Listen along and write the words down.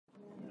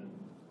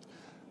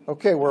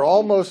Okay, we're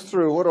almost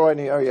through. What do I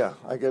need? Oh, yeah,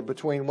 I get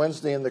between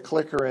Wednesday and the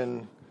clicker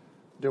and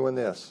doing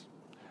this.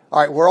 All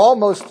right, we're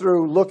almost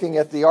through looking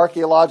at the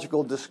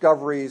archaeological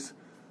discoveries,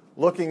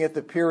 looking at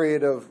the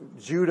period of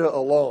Judah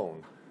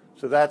alone.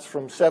 So that's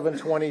from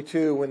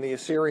 722, when the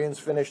Assyrians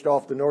finished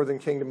off the northern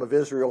kingdom of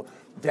Israel,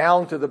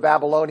 down to the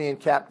Babylonian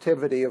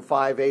captivity of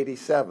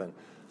 587.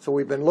 So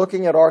we've been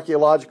looking at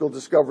archaeological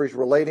discoveries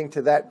relating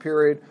to that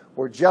period.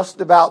 We're just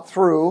about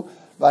through.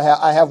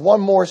 I have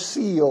one more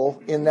seal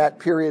in that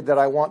period that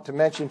I want to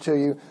mention to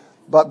you.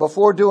 But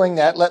before doing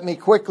that, let me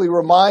quickly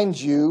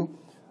remind you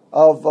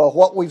of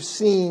what we've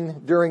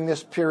seen during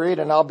this period.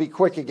 And I'll be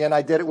quick again.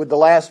 I did it with the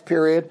last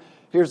period.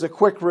 Here's a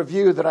quick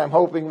review that I'm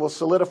hoping will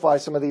solidify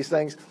some of these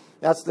things.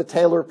 That's the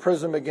Taylor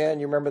Prism again.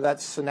 You remember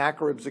that's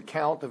Sennacherib's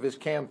account of his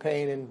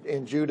campaign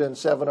in Judah in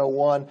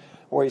 701,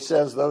 where he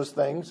says those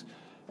things.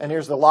 And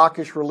here's the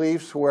Lachish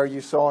reliefs, where you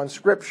saw in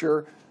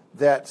Scripture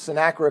that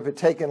Sennacherib had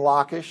taken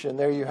Lachish, and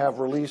there you have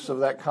reliefs of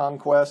that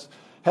conquest.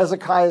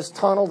 Hezekiah's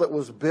tunnel that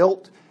was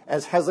built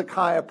as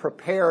Hezekiah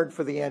prepared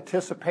for the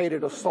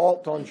anticipated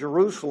assault on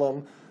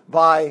Jerusalem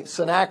by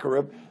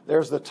Sennacherib.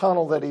 There's the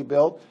tunnel that he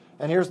built.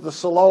 And here's the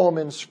Siloam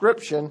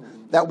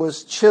inscription that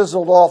was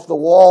chiseled off the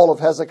wall of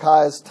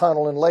Hezekiah's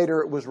tunnel, and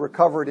later it was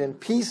recovered in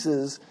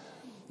pieces.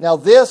 Now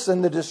this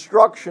and the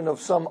destruction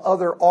of some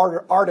other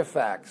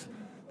artifacts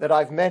that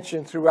I've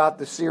mentioned throughout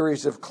the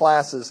series of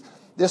classes,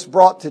 this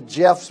brought to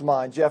Jeff's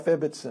mind, Jeff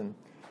Ibbotson,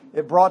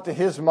 it brought to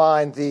his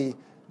mind the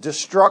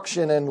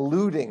destruction and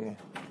looting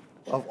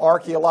of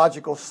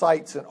archaeological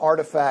sites and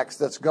artifacts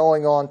that's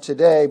going on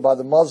today by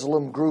the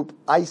Muslim group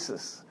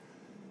ISIS.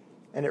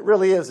 And it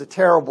really is a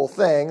terrible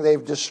thing.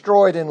 They've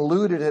destroyed and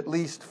looted at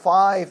least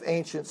 5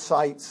 ancient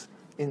sites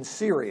in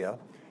Syria,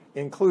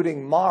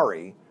 including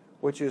Mari,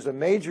 which is a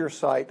major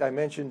site I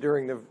mentioned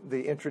during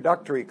the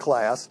introductory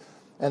class.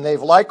 And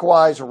they've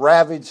likewise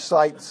ravaged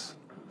sites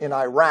in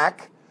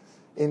Iraq,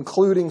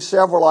 including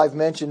several I've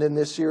mentioned in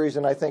this series,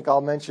 and I think I'll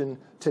mention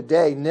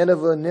today,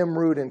 Nineveh,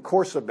 Nimrud, and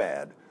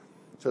Khorsabad.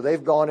 So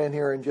they've gone in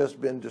here and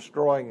just been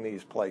destroying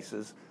these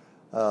places,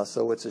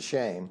 so it's a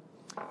shame.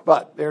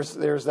 But there's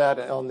that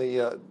on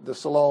the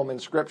Siloam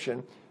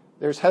inscription.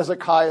 There's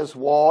Hezekiah's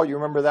wall. You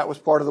remember that was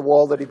part of the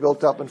wall that he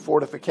built up in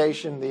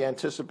fortification,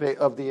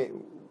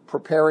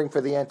 preparing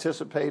for the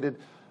anticipated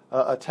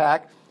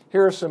attack.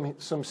 Here are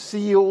some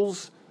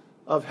seals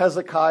of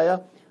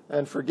Hezekiah.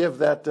 And forgive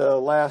that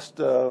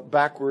last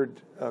backward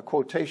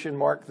quotation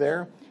mark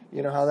there.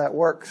 You know how that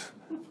works.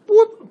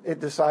 Whoop! It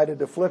decided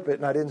to flip it,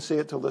 and I didn't see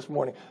it till this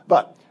morning.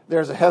 But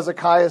there's a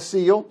Hezekiah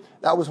seal.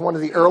 That was one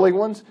of the early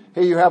ones.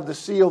 Here you have the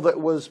seal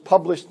that was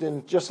published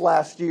in just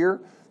last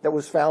year, that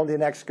was found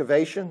in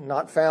excavation,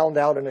 not found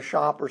out in a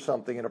shop or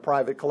something in a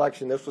private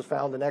collection. This was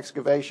found in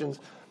excavations,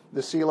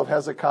 the seal of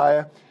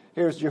Hezekiah.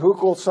 Here's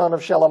Jehucal, son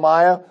of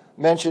Shelemiah,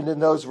 mentioned in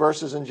those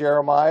verses in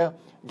Jeremiah.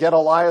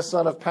 Gedaliah,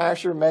 son of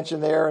Pashur,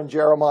 mentioned there in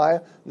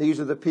Jeremiah. These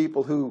are the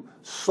people who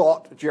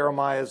sought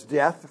Jeremiah's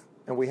death,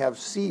 and we have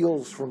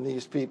seals from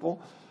these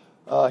people.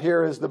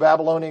 Here is the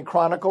Babylonian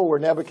Chronicle, where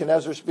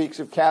Nebuchadnezzar speaks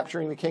of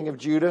capturing the king of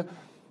Judah.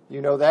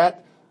 You know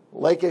that.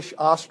 Lachish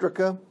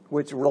Ostraca,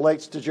 which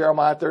relates to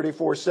Jeremiah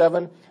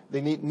 34:7.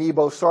 The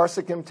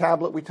Nebo-Sarsekim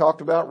tablet we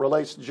talked about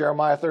relates to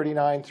Jeremiah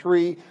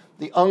 39:3.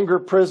 The Unger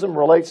Prism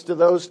relates to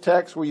those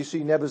texts where you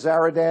see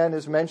Nebuzaradan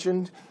is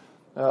mentioned,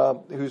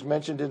 who's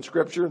mentioned in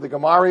Scripture. The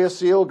Gemariah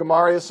seal,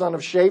 Gemariah son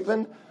of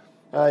Shaphan.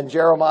 In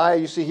Jeremiah,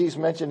 you see he's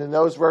mentioned in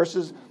those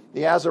verses.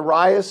 The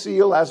Azariah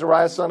seal,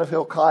 Azariah son of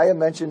Hilkiah,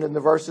 mentioned in the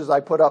verses I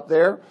put up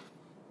there.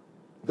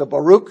 The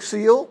Baruch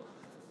seal,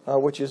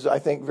 which is, I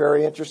think,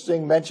 very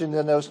interesting, mentioned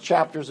in those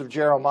chapters of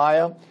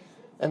Jeremiah.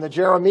 And the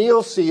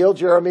Jeremiel seal,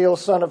 Jeremiel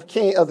son of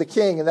the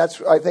king, and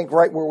that's, I think,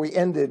 right where we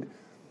ended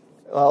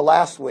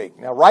last week.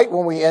 Now, right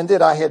when we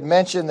ended, I had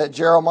mentioned that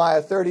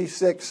Jeremiah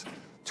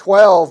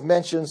 36:12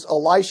 mentions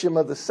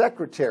Elishama the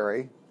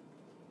secretary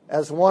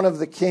as one of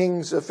the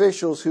king's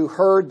officials who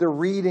heard the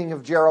reading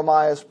of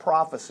Jeremiah's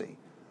prophecy.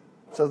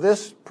 So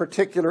this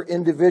particular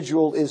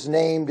individual is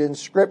named in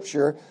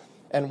Scripture,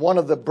 and one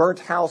of the burnt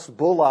house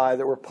bullae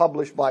that were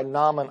published by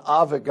Naaman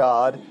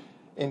Avigad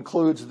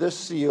includes this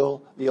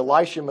seal, the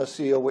Elishama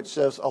seal, which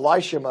says,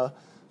 Elishama,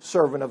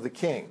 servant of the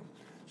king.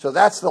 So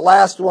that's the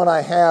last one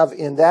I have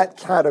in that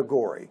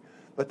category.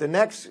 But the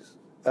next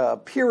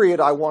period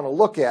I want to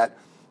look at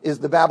is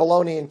the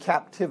Babylonian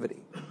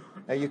captivity.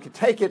 Now you could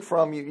take it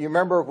from, you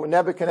remember when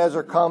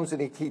Nebuchadnezzar comes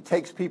and he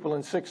takes people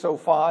in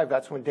 605,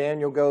 that's when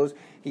Daniel goes.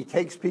 He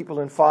takes people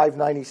in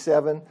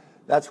 597,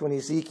 that's when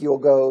Ezekiel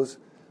goes.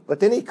 But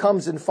then he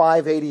comes in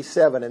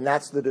 587, and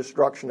that's the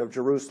destruction of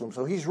Jerusalem.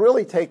 So he's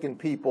really taken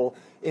people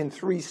in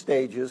 3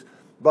 stages.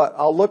 But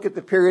I'll look at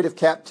the period of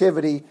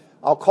captivity.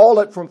 I'll call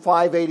it from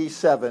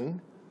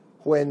 587,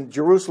 when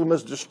Jerusalem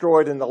is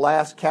destroyed and the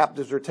last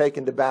captives are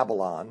taken to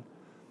Babylon,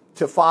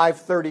 to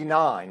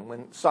 539,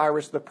 when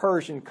Cyrus the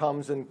Persian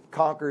comes and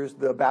conquers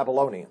the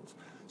Babylonians.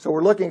 So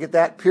we're looking at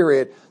that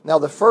period. Now,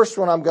 the first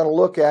one I'm going to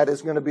look at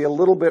is going to be a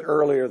little bit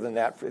earlier than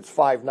that. It's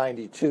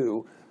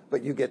 592,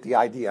 but you get the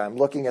idea. I'm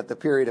looking at the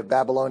period of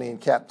Babylonian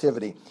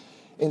captivity.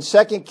 In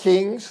 2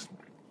 Kings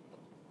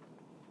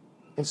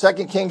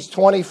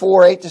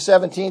 24, 8 to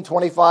 17,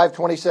 25,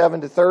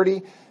 27 to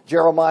 30,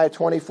 Jeremiah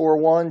 24,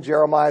 1,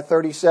 Jeremiah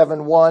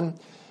 37, 1,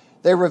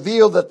 they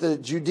reveal that the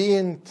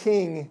Judean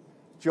king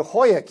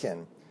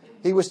Jehoiakim,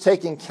 he was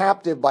taken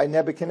captive by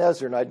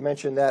Nebuchadnezzar, and I'd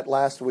mentioned that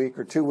last week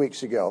or 2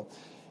 weeks ago.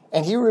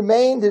 And he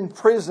remained in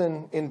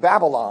prison in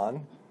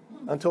Babylon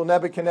until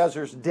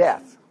Nebuchadnezzar's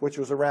death, which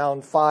was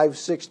around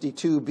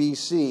 562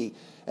 BC.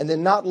 And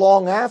then not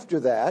long after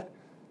that,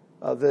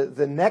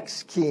 the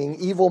next king,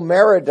 Evil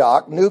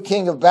Merodach, new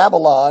king of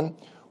Babylon,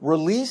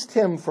 released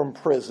him from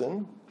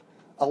prison,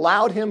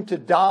 allowed him to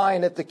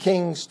dine at the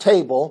king's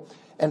table,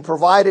 and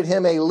provided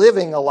him a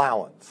living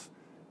allowance.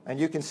 And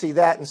you can see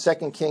that in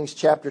 2 Kings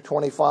chapter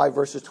 25,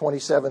 verses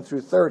 27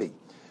 through 30.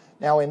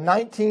 Now, in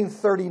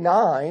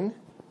 1939,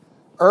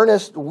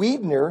 Ernest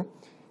Wiedner,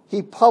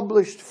 he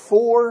published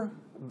 4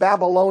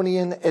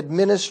 Babylonian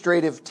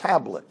administrative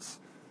tablets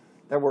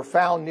that were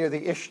found near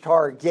the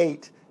Ishtar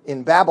Gate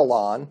in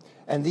Babylon.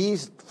 And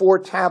these 4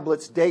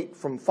 tablets date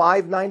from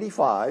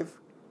 595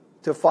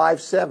 to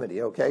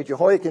 570, okay?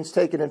 Jehoiakim's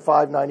taken in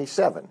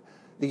 597.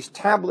 These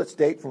tablets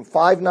date from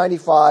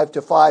 595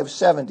 to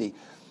 570.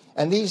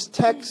 And these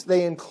texts,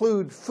 they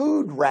include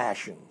food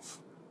rations.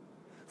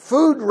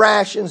 Food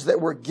rations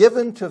that were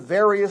given to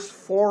various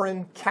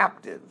foreign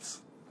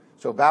captives.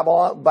 So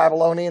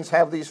Babylonians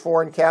have these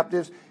foreign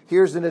captives.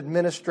 Here's an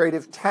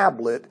administrative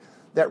tablet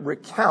that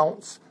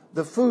recounts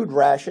the food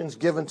rations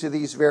given to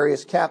these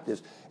various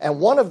captives. And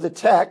one of the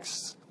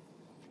texts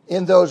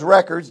in those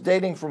records,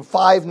 dating from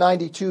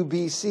 592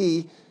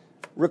 BC,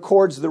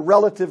 records the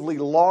relatively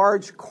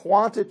large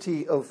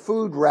quantity of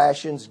food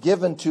rations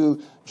given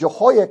to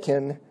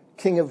Jehoiakim,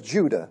 king of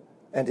Judah,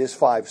 and his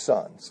 5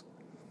 sons.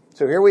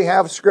 So here we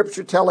have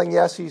scripture telling,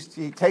 yes,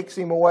 he takes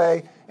him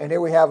away, and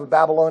here we have a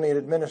Babylonian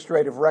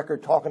administrative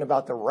record talking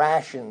about the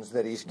rations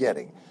that he's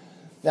getting.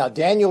 Now,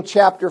 Daniel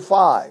chapter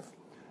 5.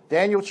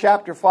 Daniel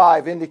chapter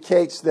 5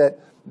 indicates that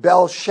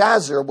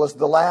Belshazzar was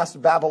the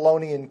last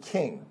Babylonian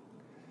king.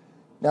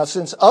 Now,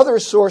 since other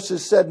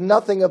sources said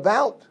nothing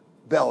about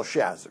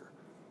Belshazzar,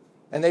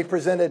 and they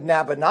presented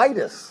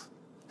Nabonidus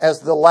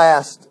as the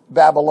last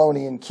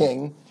Babylonian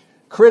king,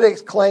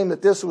 critics claim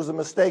that this was a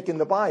mistake in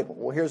the Bible.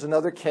 Well, here's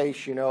another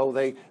case,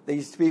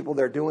 these people,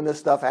 they're doing this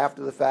stuff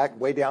after the fact,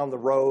 way down the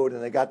road,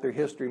 and they got their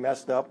history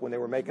messed up when they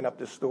were making up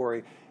this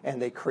story,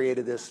 and they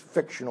created this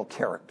fictional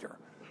character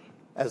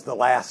as the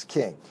last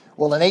king.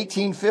 Well, in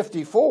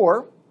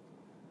 1854,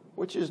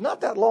 which is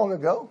not that long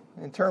ago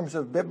in terms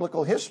of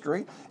biblical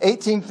history,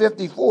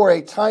 1854,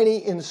 a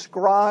tiny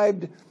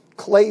inscribed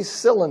clay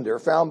cylinder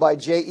found by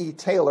J.E.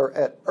 Taylor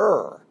at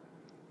Ur.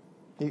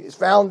 He's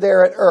found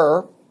there at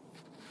Ur,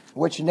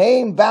 which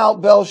named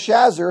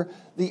Belshazzar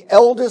the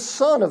eldest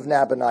son of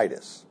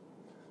Nabonidus.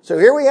 So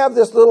here we have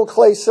this little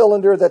clay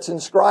cylinder that's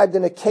inscribed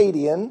in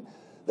Akkadian.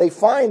 They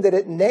find that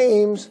it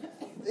names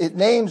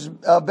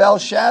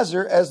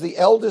Belshazzar as the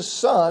eldest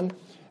son,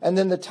 and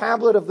then the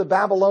tablet of the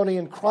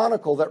Babylonian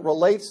Chronicle that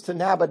relates to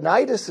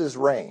Nabonidus'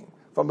 reign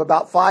from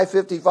about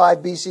 555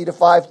 BC to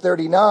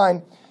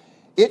 539,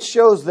 it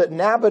shows that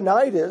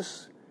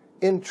Nabonidus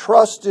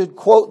entrusted,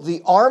 quote,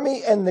 the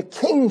army and the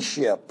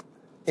kingship,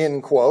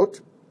 end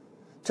quote,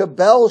 to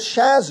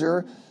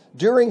Belshazzar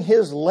during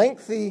his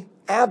lengthy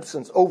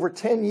absence, over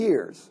 10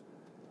 years,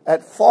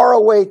 at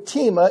faraway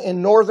Tema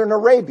in northern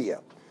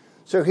Arabia.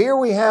 So here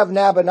we have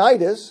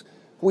Nabonidus.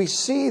 We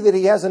see that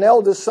he has an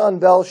eldest son,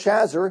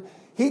 Belshazzar.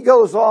 He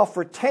goes off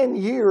for 10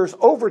 years,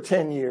 over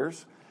 10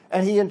 years,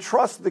 and he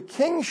entrusts the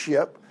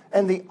kingship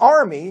and the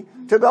army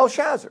to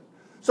Belshazzar.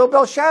 So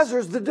Belshazzar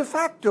is the de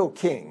facto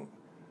king.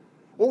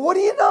 Well, what do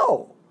you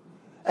know?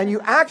 And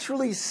you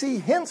actually see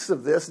hints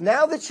of this.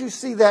 Now that you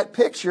see that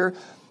picture,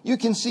 you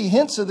can see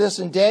hints of this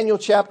in Daniel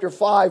chapter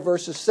 5,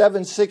 verses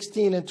 7,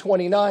 16, and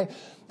 29.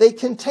 They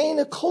contain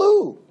a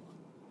clue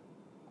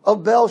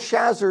of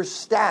Belshazzar's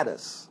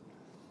status,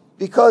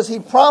 because he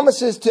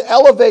promises to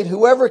elevate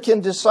whoever can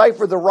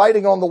decipher the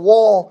writing on the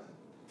wall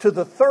to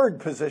the 3rd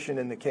position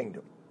in the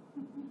kingdom.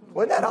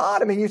 Wasn't that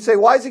odd? I mean, you say,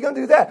 why is he going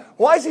to do that?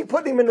 Why is he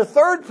putting him in the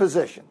 3rd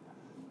position?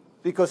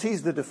 Because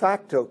he's the de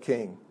facto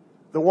king,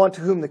 the one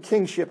to whom the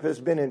kingship has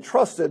been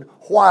entrusted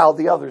while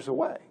the other's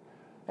away.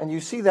 And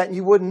you see that and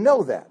you wouldn't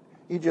know that.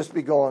 You'd just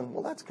be going,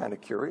 well, that's kind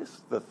of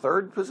curious. The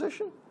 3rd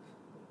position?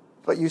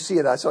 But you see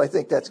it, so I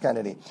think that's kind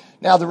of neat.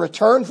 Now, the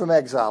return from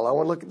exile, I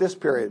want to look at this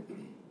period.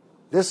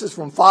 This is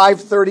from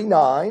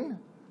 539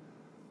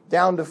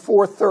 down to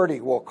 430,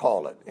 we'll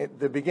call it, at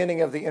the beginning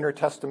of the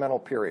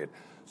intertestamental period.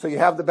 So you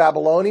have the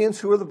Babylonians,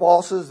 who are the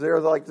bosses. They're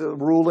like the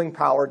ruling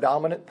power,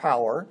 dominant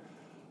power,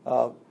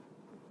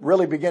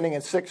 really beginning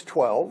in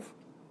 612.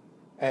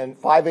 And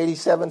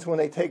 587 is when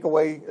they take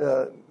away,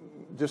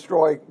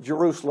 destroy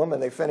Jerusalem,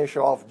 and they finish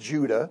off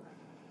Judah.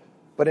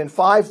 But in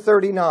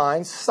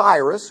 539,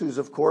 Cyrus, who's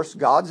of course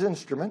God's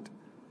instrument,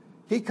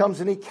 he comes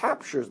and he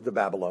captures the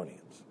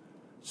Babylonians.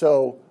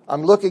 So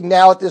I'm looking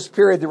now at this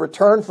period, the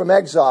return from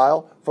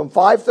exile, from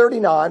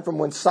 539, from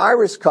when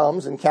Cyrus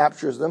comes and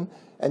captures them,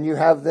 and you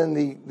have then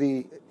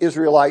the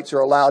Israelites are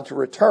allowed to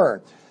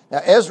return. Now,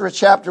 Ezra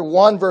chapter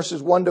 1,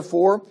 verses 1 to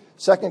 4,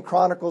 2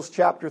 Chronicles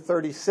chapter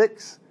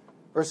 36,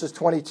 verses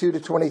 22 to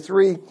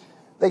 23,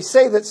 they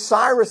say that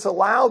Cyrus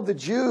allowed the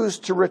Jews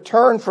to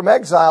return from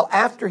exile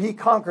after he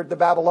conquered the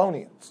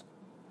Babylonians.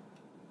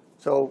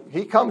 So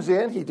he comes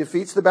in, he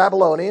defeats the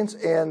Babylonians,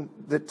 and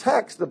the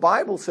text, the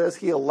Bible says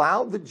he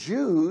allowed the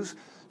Jews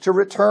to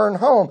return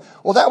home.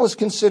 Well, that was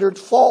considered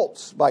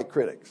false by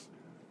critics.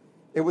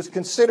 It was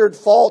considered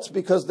false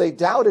because they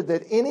doubted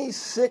that any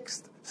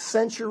 6th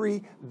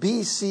century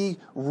BC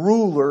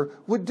ruler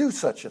would do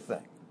such a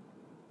thing.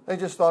 They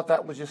just thought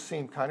that would just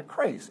seem kind of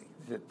crazy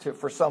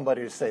for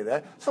somebody to say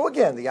that. So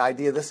again, the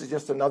idea, this is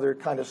just another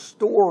kind of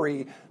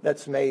story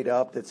that's made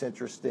up, that's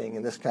interesting,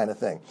 and this kind of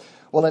thing.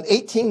 Well, in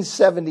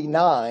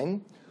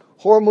 1879,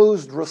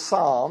 Hormuz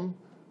Rassam,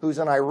 who's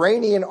an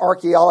Iranian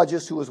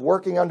archaeologist who was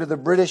working under the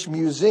British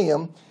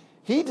Museum,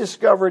 he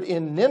discovered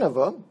in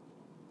Nineveh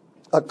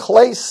a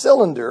clay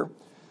cylinder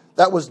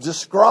that was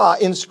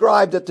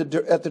inscribed at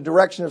the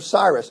direction of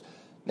Cyrus.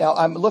 Now,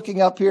 I'm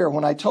looking up here.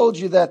 When I told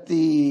you that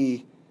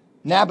the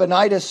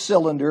Nabonidus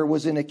cylinder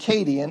was in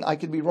Akkadian, I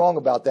could be wrong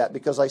about that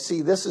because I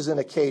see this is in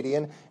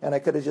Akkadian, and I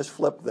could have just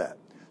flipped that.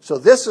 So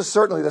this is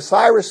certainly, the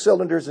Cyrus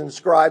cylinder is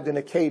inscribed in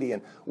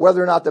Akkadian.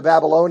 Whether or not the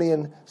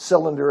Babylonian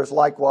cylinder is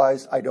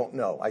likewise, I don't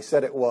know. I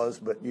said it was,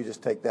 but you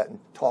just take that and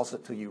toss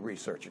it till you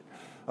research it.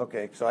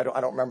 Okay, so I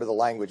don't remember the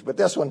language. But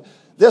this one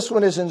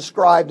is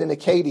inscribed in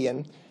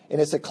Akkadian,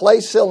 and it's a clay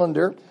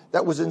cylinder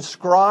that was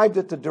inscribed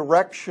at the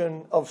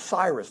direction of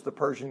Cyrus, the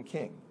Persian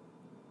king.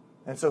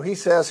 And so he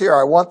says here,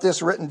 I want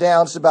this written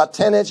down. It's about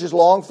 10 inches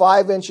long,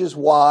 5 inches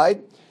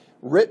wide,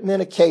 written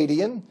in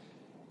Akkadian.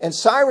 And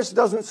Cyrus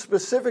doesn't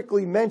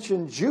specifically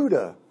mention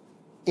Judah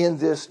in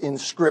this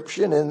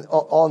inscription and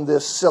on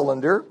this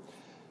cylinder.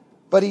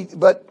 But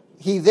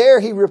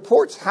he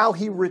reports how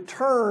he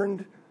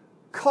returned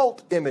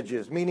cult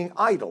images, meaning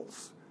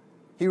idols.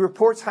 He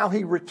reports how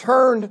he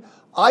returned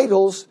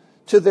idols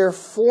to their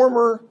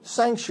former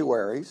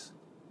sanctuaries.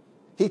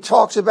 He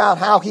talks about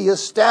how he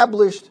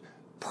established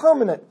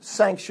permanent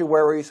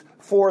sanctuaries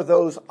for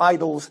those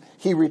idols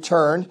he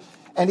returned.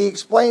 And he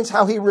explains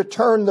how he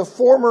returned the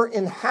former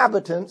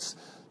inhabitants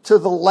to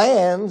the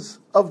lands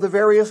of the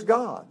various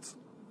gods.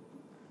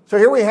 So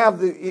here we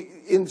have,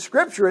 in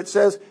Scripture it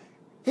says,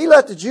 he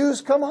let the Jews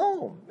come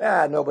home.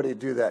 Nobody would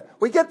do that.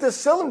 We get this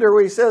cylinder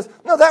where he says,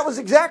 no, that was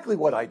exactly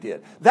what I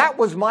did. That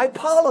was my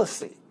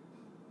policy.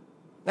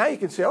 Now you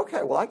can say,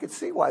 okay, well, I could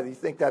see why you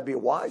think that'd be a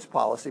wise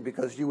policy,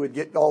 because you would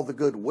get all the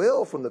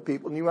goodwill from the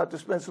people and you have to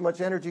spend so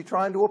much energy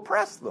trying to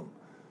oppress them.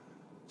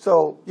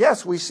 So,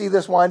 yes, we see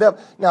this wind up.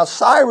 Now,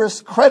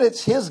 Cyrus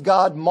credits his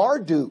god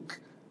Marduk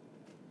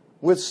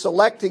with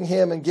selecting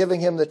him and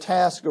giving him the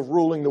task of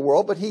ruling the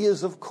world. But he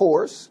is, of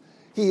course,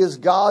 he is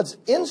God's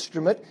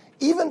instrument,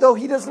 even though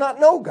he does not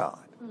know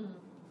God.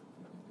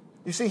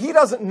 You see, he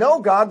doesn't know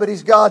God, but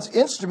he's God's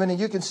instrument. And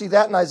you can see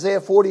that in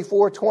Isaiah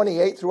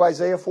 44:28 through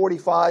Isaiah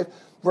 45,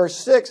 verse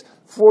 6.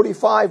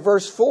 45,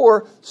 verse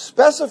 4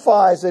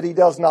 specifies that he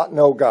does not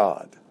know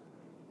God.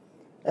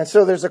 And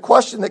so there's a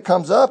question that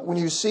comes up when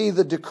you see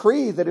the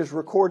decree that is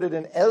recorded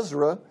in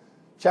Ezra,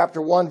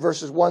 chapter 1,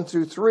 verses 1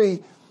 through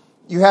 3.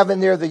 You have in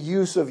there the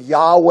use of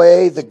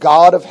Yahweh, the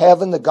God of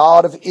heaven, the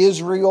God of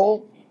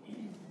Israel.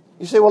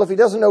 You say, well, if he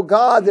doesn't know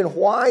God, then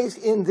why is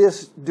in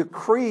this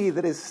decree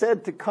that is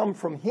said to come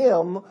from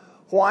him,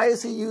 why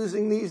is he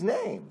using these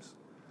names?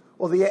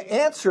 Well, the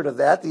answer to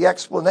that, the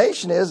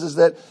explanation is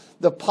that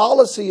the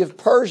policy of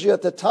Persia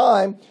at the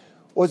time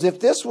was, if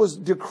this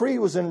decree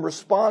was in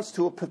response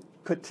to a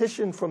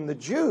petition from the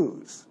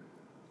Jews,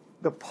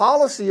 the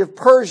policy of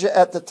Persia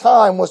at the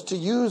time was to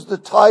use the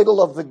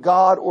title of the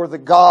god or the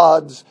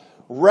gods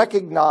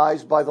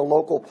recognized by the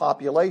local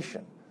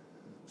population.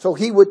 So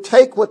he would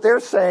take what they're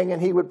saying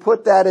and he would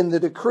put that in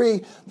the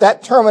decree.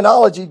 That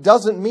terminology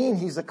doesn't mean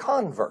he's a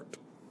convert.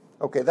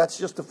 Okay, that's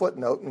just a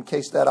footnote in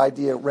case that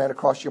idea ran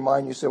across your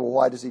mind. You say, well,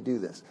 why does he do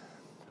this?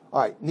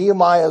 All right,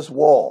 Nehemiah's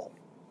wall.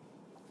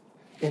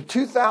 In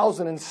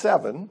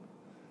 2007,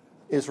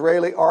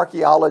 Israeli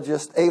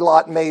archaeologist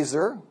Eilat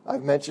Mazer,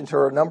 I've mentioned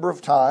her a number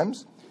of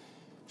times,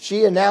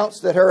 she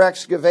announced that her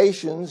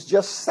excavations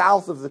just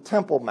south of the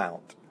Temple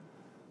Mount,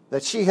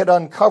 that she had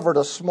uncovered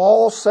a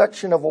small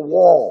section of a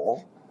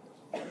wall,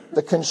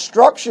 the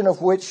construction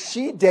of which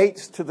she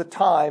dates to the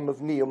time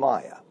of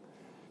Nehemiah.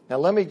 Now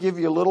let me give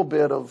you a little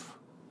bit of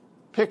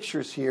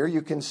pictures here.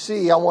 You can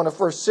see, I want to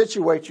first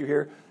situate you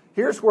here.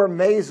 Here's where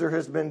Mazer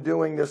has been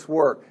doing this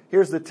work.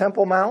 Here's the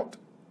Temple Mount.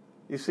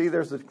 You see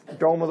there's the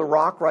Dome of the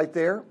Rock right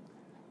there.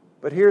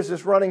 But here's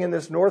this running in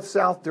this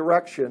north-south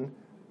direction,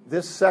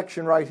 this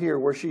section right here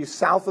where she's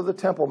south of the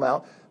Temple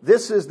Mount.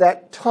 This is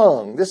that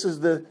tongue. This is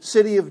the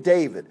city of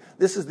David.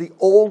 This is the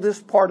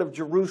oldest part of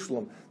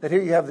Jerusalem. That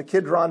here you have the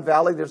Kidron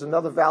Valley. There's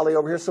another valley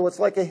over here. So it's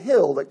like a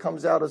hill that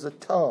comes out as a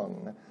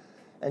tongue.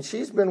 And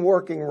she's been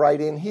working right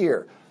in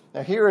here.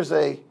 Now here is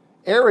a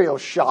aerial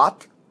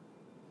shot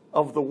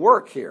of the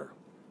work here.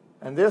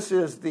 And this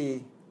is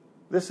the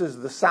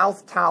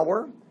south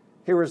tower.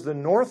 Here is the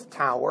north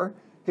tower.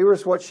 Here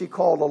is what she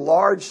called a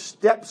large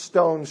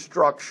stepstone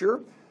structure.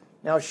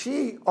 Now,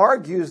 she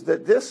argues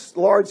that this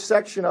large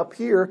section up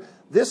here,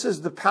 this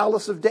is the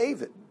palace of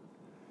David.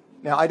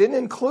 Now, I didn't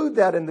include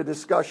that in the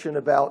discussion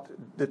about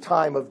the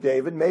time of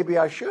David. Maybe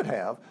I should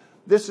have.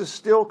 This is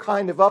still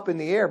kind of up in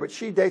the air, but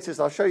she dates this.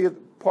 I'll show you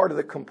part of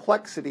the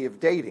complexity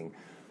of dating.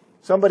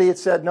 Somebody had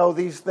said, no,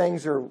 these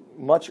things are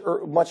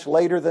much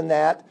later than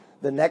that.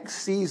 The next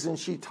season,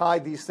 she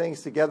tied these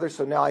things together.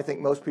 So now I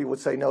think most people would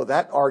say, no,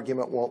 that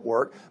argument won't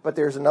work. But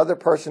there's another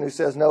person who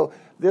says, no,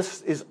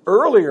 this is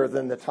earlier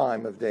than the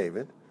time of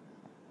David.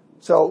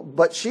 So,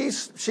 but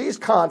she's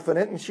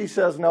confident, and she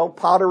says, no,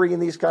 pottery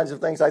and these kinds of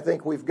things, I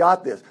think we've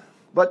got this.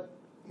 But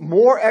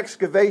more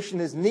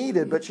excavation is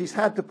needed, but she's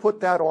had to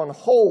put that on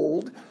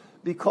hold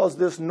because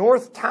this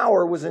north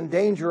tower was in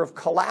danger of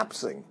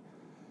collapsing.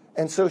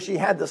 And so she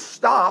had to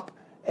stop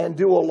and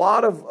do a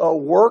lot of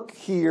work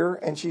here,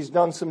 and she's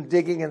done some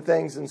digging and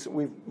things, and so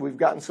we've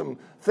gotten some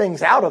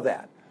things out of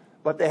that.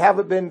 But they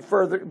haven't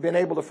been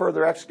able to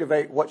further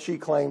excavate what she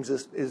claims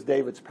is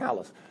David's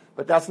palace.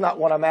 But that's not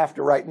what I'm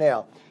after right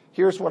now.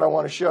 Here's what I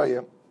want to show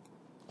you.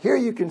 Here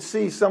you can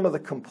see some of the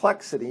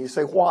complexity. You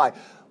say, why?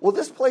 Well,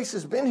 this place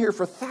has been here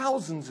for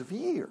thousands of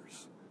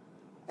years,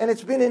 and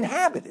it's been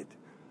inhabited.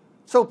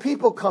 So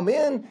people come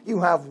in,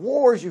 you have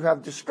wars, you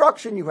have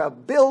destruction, you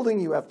have building,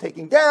 you have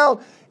taking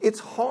down. It's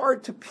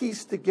hard to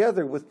piece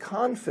together with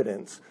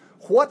confidence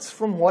what's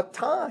from what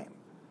time.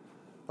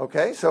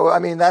 Okay, so I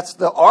mean, that's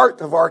the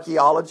art of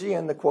archaeology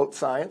and the quote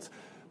science.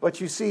 But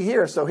you see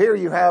here, so here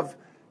you have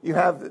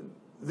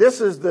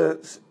this is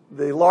the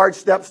large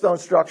stepstone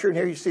structure, and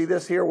here you see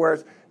this here where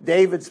it's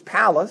David's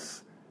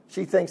palace.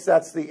 She thinks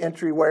that's the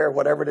entryway or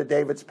whatever to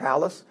David's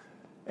palace.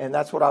 And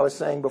that's what I was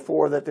saying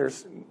before, that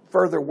there's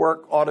further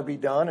work ought to be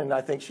done, and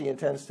I think she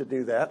intends to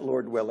do that,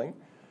 Lord willing.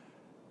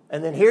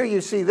 And then here you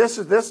see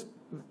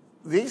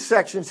these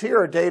sections here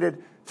are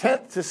dated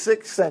 10th to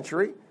 6th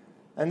century,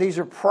 and these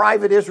are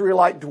private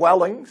Israelite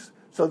dwellings.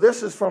 So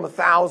this is from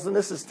 1000,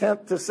 this is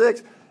 10th to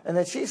 6th. And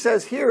then she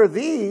says here,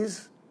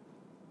 these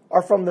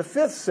are from the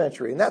 5th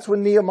century, and that's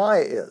when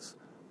Nehemiah is.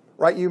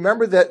 Right? You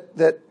remember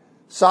that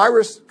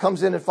Cyrus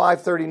comes in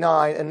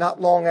 539, and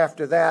not long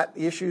after that,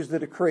 he issues the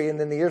decree, and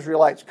then the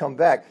Israelites come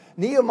back.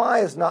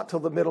 Nehemiah is not till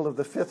the middle of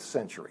the 5th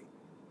century.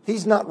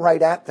 He's not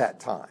right at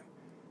that time.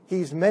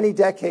 He's many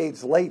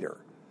decades later.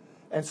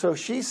 And so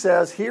she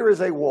says, here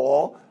is a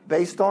wall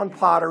based on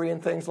pottery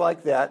and things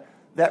like that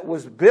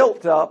was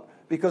built up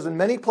because in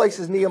many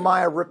places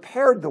Nehemiah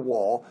repaired the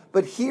wall,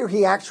 but here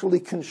he actually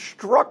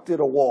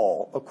constructed a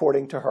wall,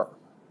 according to her.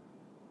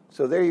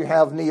 So there you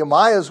have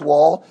Nehemiah's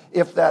wall,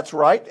 if that's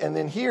right. And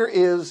then here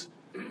is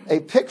a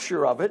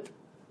picture of it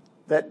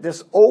that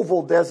this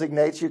oval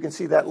designates. You can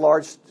see that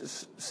large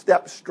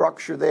step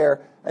structure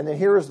there. And then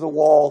here is the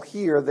wall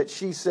here that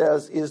she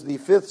says is the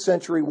 5th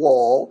century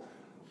wall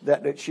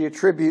that she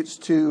attributes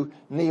to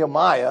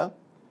Nehemiah.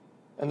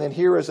 And then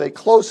here is a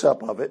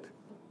close-up of it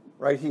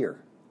right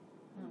here.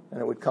 And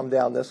it would come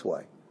down this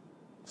way.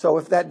 So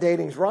if that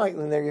dating's right,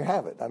 then there you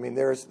have it. I mean,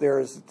 there's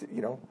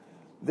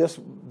this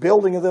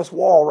building of this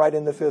wall right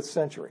in the 5th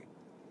century.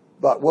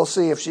 But we'll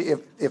see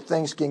if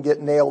things can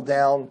get nailed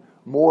down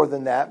more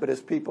than that. But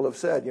as people have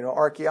said,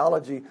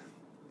 archaeology,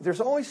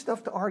 there's always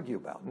stuff to argue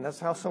about. And that's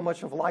how so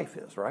much of life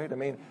is, right? I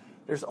mean,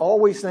 there's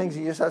always things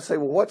you just have to say,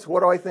 well, what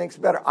do I think's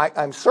better?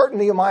 I'm certain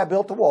Nehemiah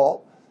built the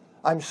wall.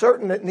 I'm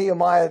certain that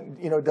Nehemiah,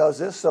 does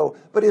this. So,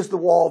 but is the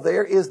wall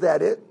there? Is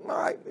that it?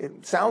 All right.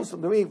 It sounds to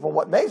me from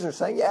what Mesa's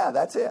saying, yeah,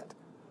 that's it.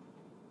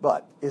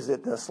 But is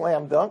it a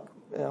slam dunk?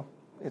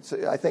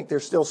 I think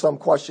there's still some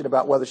question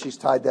about whether she's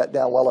tied that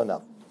down well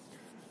enough.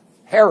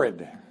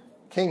 Herod,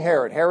 King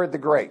Herod the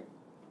Great.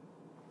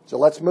 So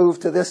let's move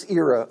to this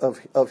era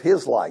of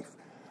his life.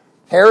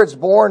 Herod's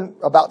born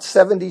about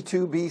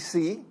 72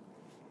 BC.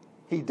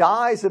 He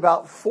dies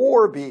about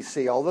 4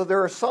 BC, although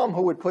there are some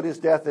who would put his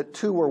death at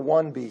 2 or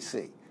 1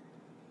 BC.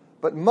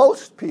 But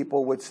most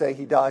people would say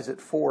he dies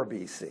at 4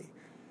 BC.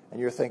 And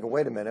you're thinking,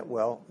 wait a minute,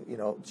 well,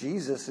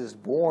 Jesus is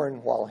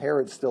born while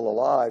Herod's still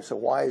alive, so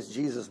why is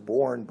Jesus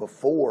born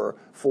before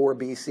 4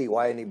 BC?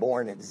 Why isn't he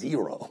born at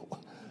 0?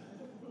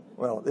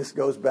 Well, this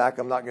goes back,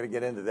 I'm not going to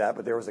get into that,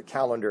 but there was a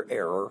calendar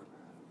error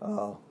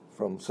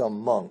from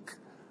some monk.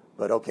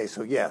 But okay,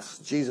 so yes,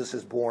 Jesus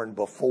is born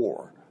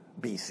before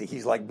BC.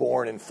 He's like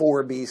born in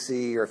 4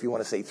 BC, or if you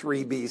want to say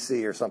 3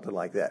 BC or something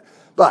like that.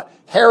 But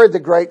Herod the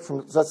Great,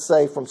 let's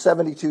say from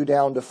 72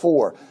 down to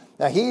 4.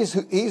 Now, he's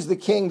the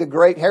king, the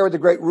great. Herod the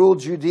Great ruled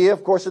Judea,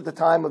 of course, at the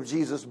time of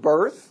Jesus'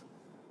 birth.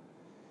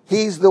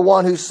 He's the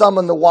one who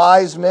summoned the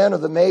wise men or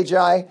the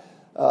Magi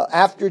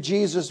after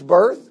Jesus'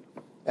 birth,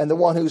 and the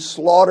one who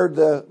slaughtered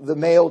the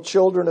male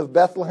children of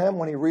Bethlehem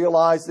when he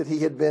realized that he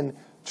had been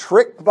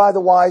tricked by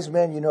the wise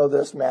men. You know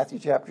this, Matthew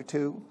chapter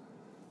 2.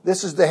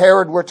 This is the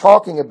Herod we're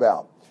talking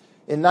about.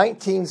 In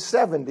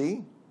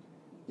 1970,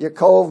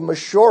 Yaakov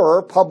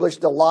Mashorer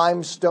published a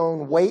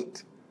limestone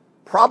weight,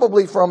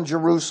 probably from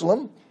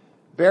Jerusalem,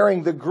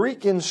 bearing the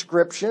Greek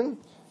inscription,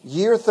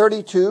 year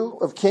 32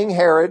 of King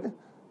Herod,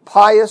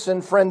 pious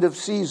and friend of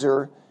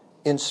Caesar,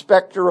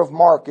 inspector of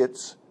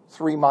markets,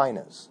 3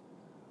 minas.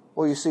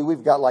 Well, you see,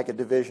 we've got like a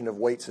division of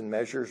weights and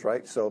measures,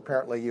 right? So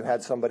apparently you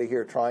had somebody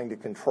here trying to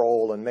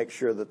control and make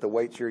sure that the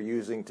weights you're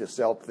using to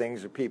sell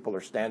things or people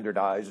are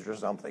standardized or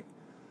something.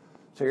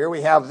 So here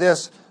we have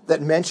this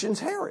that mentions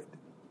Herod.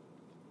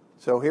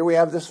 So here we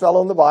have this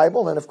fellow in the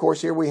Bible, and of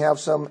course here we have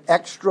some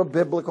extra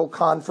biblical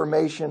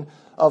confirmation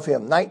of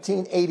him.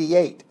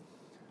 1988,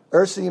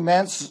 Ursi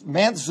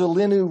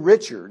Manzolinu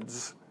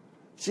Richards,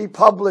 she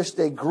published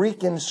a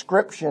Greek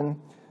inscription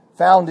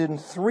found in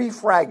 3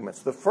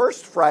 fragments. The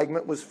first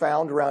fragment was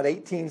found around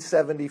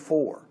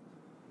 1874.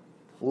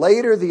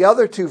 Later, the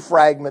other 2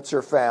 fragments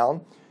are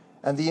found,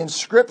 and the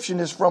inscription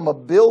is from a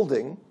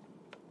building.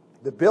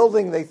 The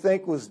building, they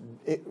think, was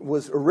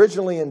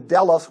originally in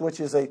Delos, which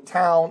is a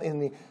town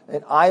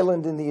an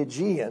island in the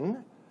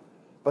Aegean.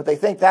 But they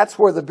think that's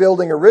where the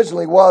building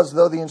originally was,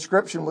 though the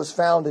inscription was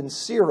found in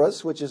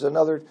Syros, which is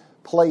another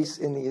place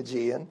in the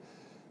Aegean.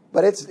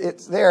 But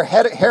it's there.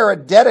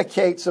 Herod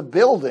dedicates a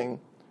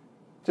building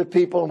to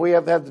people, and we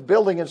have the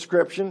building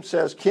inscription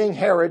says King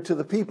Herod to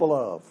the people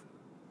of.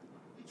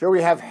 So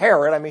we have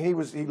Herod. I mean, he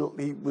was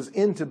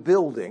into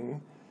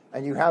building,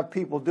 and you have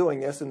people doing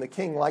this, and the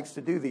king likes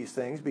to do these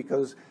things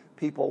because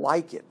people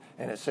like it.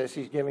 And it says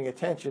he's giving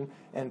attention,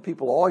 and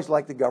people always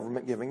like the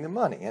government giving them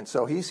money. And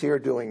so he's here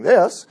doing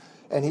this,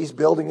 and he's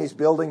building these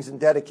buildings and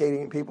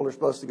dedicating, and people are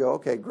supposed to go,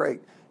 okay,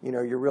 great,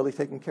 you're really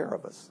taking care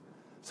of us.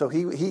 So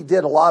he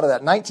did a lot of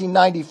that.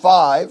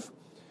 1995,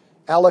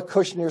 Alla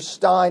Kushner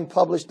Stein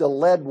published a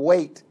lead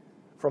weight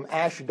from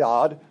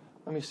Ashdod.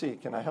 Let me see,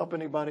 can I help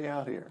anybody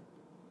out here?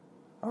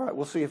 All right,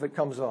 we'll see if it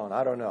comes on.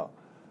 I don't know.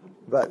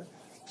 But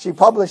she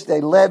published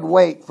a lead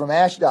weight from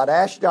Ashdod.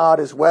 Ashdod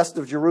is west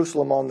of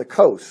Jerusalem on the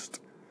coast.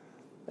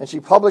 And she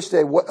published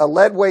a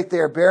lead weight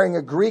there bearing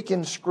a Greek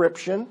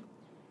inscription.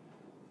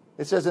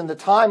 It says, in the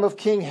time of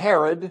King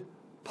Herod,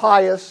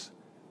 pious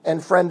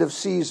and friend of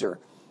Caesar.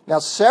 Now,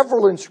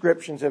 several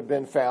inscriptions have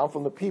been found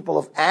from the people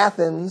of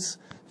Athens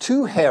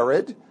to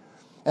Herod,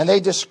 and they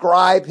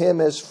describe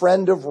him as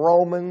friend of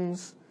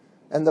Romans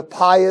and the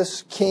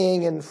pious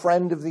king and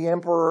friend of the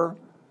emperor.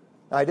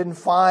 Now, I didn't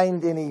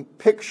find any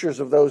pictures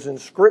of those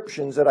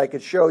inscriptions that I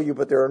could show you,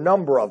 but there are a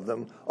number of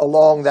them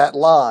along that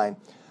line.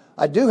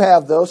 I do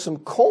have, though, some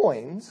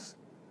coins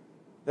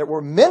that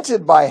were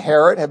minted by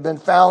Herod. They've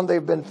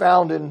been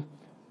found in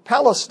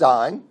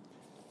Palestine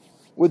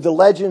with the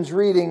legends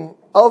reading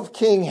of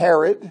King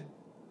Herod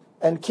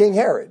and King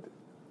Herod.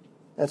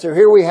 And so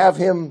here we have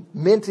him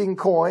minting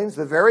coins,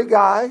 the very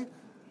guy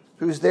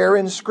who's there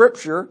in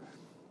Scripture,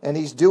 and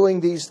he's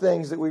doing these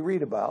things that we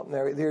read about.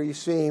 And there you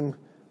see him,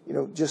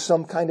 just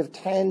some kind of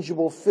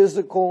tangible,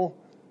 physical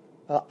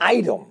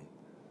item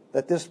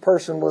that this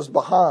person was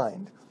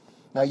behind.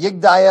 Now,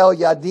 Yigdael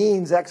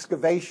Yadin's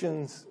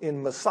excavations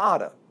in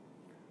Masada,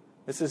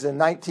 this is in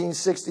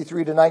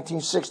 1963 to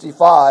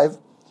 1965,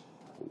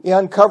 he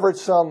uncovered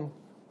some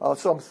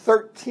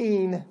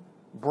 13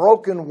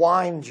 broken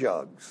wine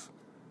jugs.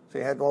 So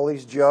he had all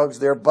these jugs,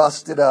 they're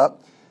busted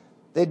up.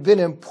 They'd been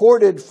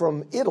imported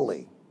from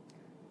Italy.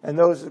 And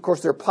those, of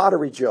course, they're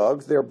pottery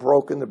jugs. They're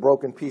broken. The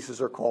broken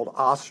pieces are called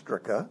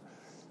ostraca.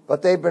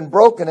 But they've been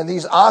broken. And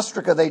these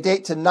ostraca, they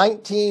date to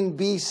 19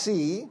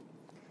 BC.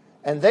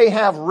 And they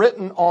have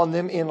written on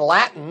them in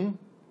Latin,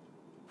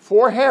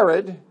 for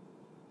Herod,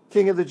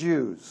 King of the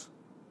Jews.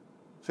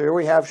 So here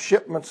we have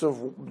shipments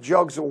of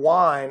jugs of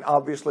wine,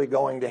 obviously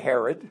going to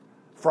Herod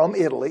from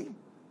Italy.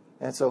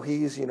 And so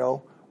he's,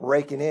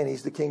 raking in.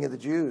 He's the king of the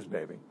Jews,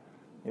 baby.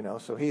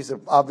 So he's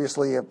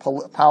obviously a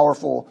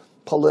powerful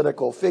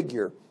political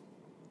figure.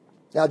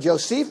 Now,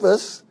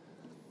 Josephus,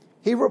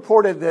 he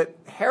reported that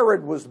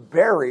Herod was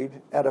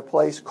buried at a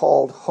place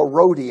called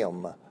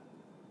Herodium.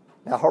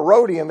 Now,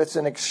 Herodium, it's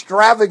an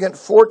extravagant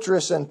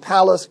fortress and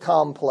palace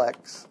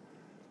complex.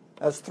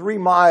 That's 3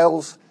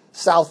 miles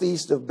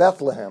southeast of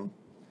Bethlehem.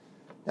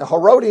 Now,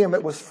 Herodium,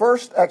 it was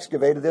first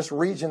excavated, this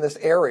region, this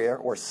area,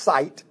 or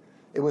site,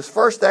 it was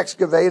first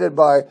excavated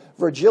by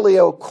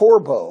Virgilio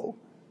Corbo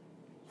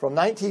from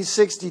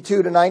 1962 to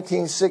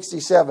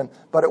 1967.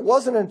 But it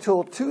wasn't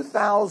until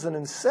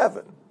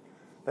 2007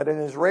 that an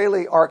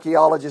Israeli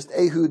archaeologist,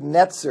 Ehud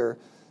Netzer,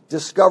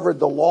 discovered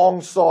the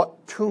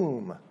long-sought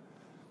tomb.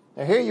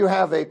 Now, here you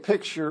have a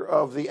picture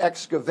of the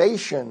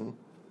excavation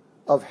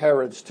of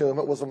Herod's tomb.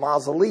 It was a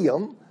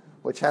mausoleum,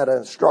 which had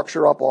a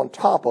structure up on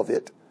top of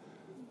it.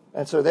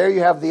 And so there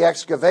you have the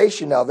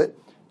excavation of it.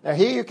 Now,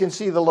 here you can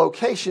see the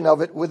location of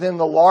it within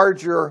the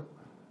larger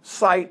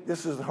site.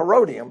 This is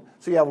Herodium.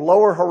 So you have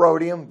Lower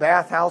Herodium,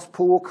 bathhouse,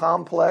 pool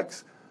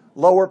complex,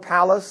 Lower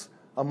Palace,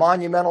 a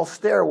monumental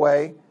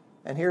stairway,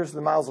 and here's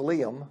the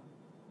mausoleum.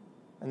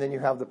 And then you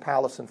have the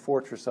palace and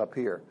fortress up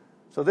here.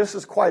 So this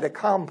is quite a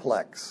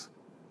complex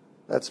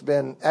that's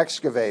been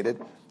excavated.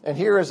 And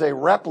here is a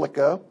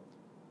replica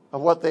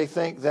of what they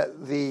think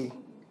that the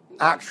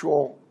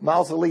actual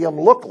mausoleum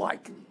looked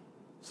like.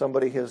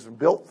 Somebody has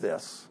built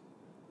this.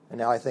 And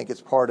now I think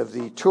it's part of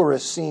the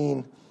tourist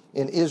scene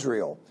in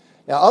Israel.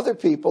 Now, other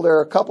people, there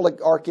are a couple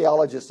of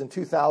archaeologists in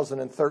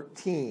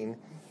 2013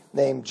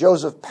 named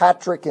Joseph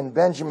Patrick and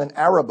Benjamin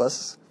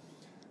Arabus.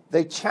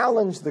 they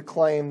challenged the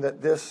claim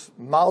that this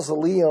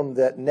mausoleum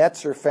that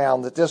Netzer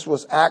found, that this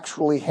was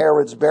actually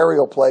Herod's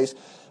burial place,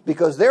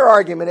 because their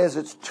argument is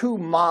it's too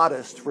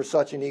modest for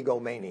such an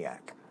egomaniac.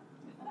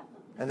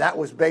 And that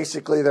was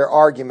basically their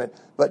argument.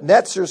 But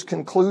Netzer's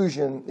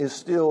conclusion is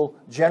still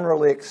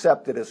generally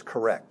accepted as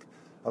correct.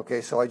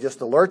 Okay, so I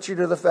just alert you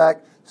to the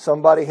fact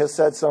somebody has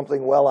said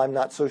something, well, I'm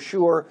not so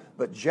sure,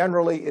 but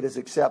generally it is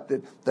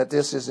accepted that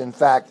this is in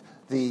fact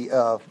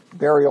the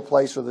burial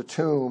place or the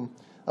tomb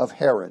of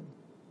Herod.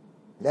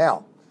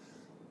 Now,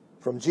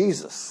 from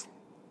Jesus,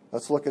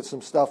 let's look at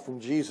some stuff from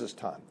Jesus'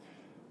 time.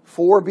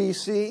 4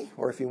 BC,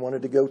 or if you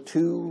wanted to go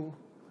 2,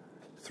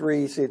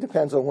 3, see, it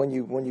depends on when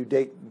you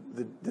date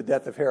the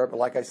death of Herod, but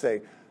like I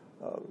say,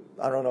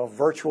 I don't know,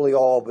 virtually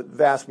all, but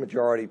vast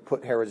majority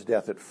put Herod's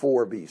death at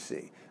 4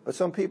 BC. But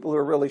some people who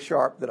are really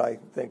sharp that I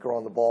think are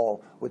on the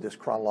ball with this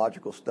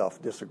chronological stuff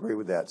disagree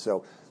with that,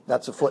 so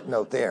that's a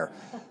footnote there.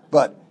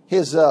 But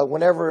his,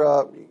 so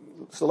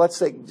let's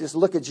say, just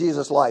look at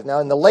Jesus' life. Now,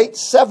 in the late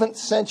 7th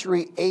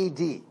century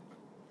A.D.,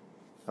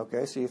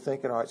 okay, so you're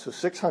thinking, all right, so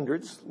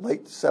 600s,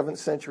 late 7th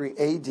century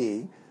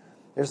A.D.,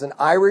 there's an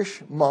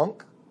Irish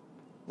monk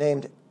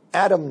named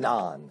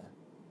Adamnan.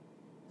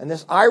 And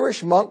this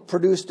Irish monk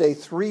produced a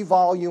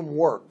 3-volume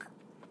work.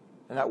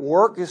 And that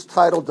work is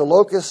titled De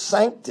Locis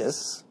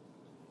Sanctis,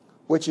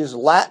 which is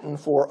Latin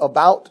for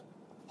about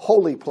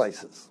holy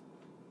places.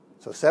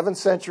 So 7th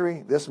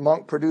century, this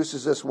monk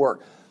produces this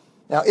work.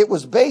 Now, it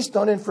was based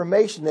on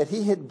information that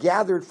he had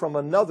gathered from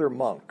another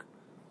monk,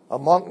 a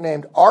monk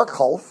named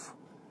Archaeology,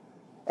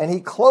 and he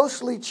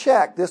closely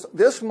checked.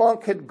 This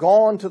monk had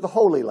gone to the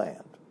Holy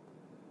Land.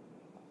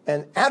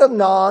 And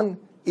Adamnan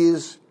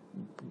is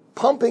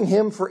pumping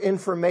him for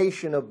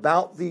information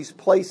about these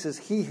places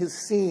he has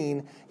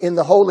seen in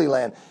the Holy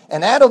Land.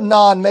 And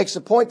Adamnan makes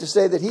a point to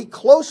say that he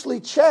closely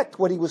checked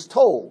what he was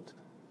told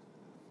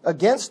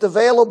against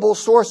available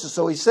sources.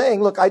 So he's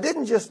saying, look, I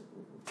didn't just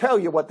tell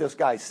you what this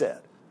guy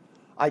said.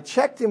 I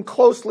checked him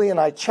closely and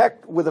I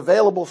checked with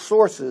available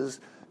sources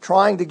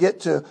trying to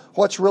get to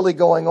what's really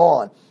going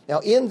on. Now,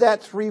 in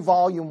that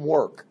 3-volume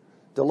work,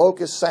 De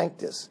Locis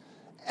Sanctis,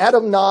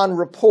 Adamnan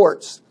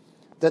reports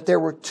that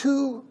there were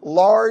 2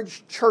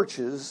 large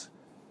churches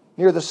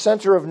near the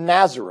center of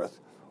Nazareth,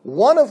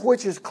 one of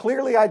which is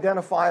clearly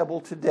identifiable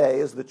today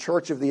as the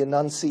Church of the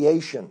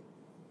Annunciation.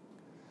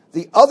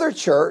 The other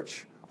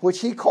church,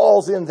 which he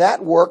calls in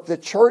that work the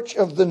Church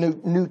of the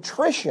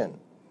Nutrition.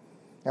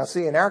 Now,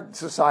 see, in our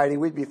society,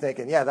 we'd be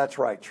thinking, yeah, that's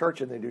right,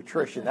 Church of the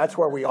Nutrition. That's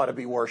where we ought to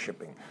be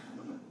worshiping.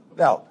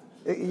 Now,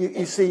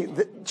 you see,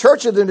 the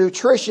Church of the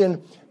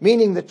Nutrition,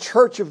 meaning the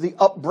Church of the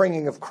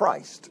Upbringing of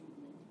Christ.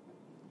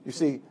 You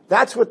see,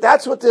 that's what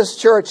this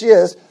church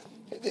is.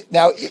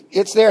 Now,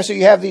 it's there, so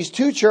you have these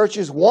 2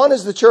 churches. One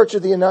is the Church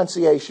of the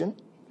Annunciation.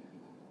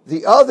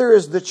 The other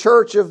is the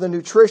Church of the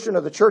Nutrition,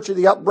 or the Church of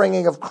the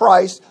Upbringing of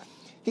Christ.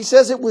 He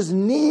says it was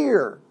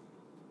near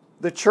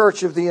the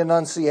Church of the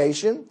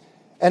Annunciation,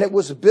 and it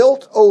was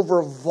built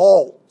over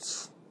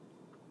vaults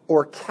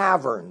or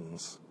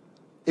caverns.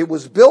 It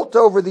was built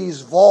over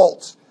these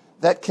vaults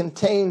that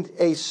contained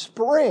a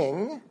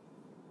spring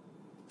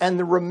and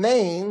the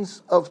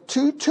remains of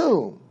 2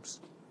 tombs.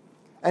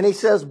 And he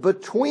says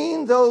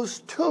between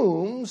those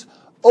tombs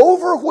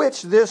over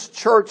which this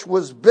church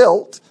was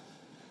built,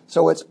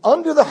 so it's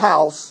under the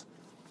house,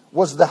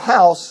 was the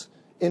house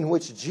in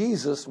which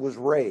Jesus was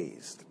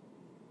raised.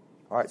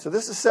 All right, so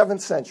this is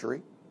 7th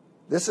century.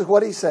 This is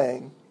what he's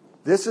saying.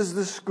 This is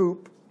the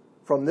scoop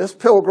from this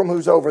pilgrim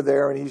who's over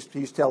there, and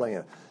he's telling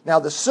it. Now,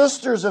 the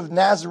Sisters of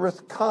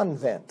Nazareth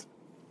Convent,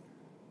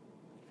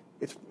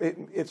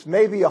 it's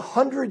maybe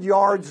 100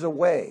 yards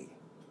away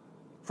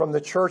from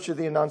the Church of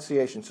the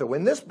Annunciation. So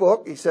in this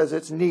book, he says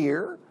it's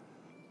near,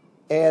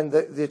 and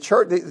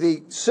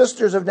the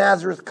Sisters of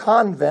Nazareth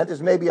Convent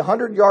is maybe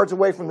 100 yards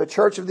away from the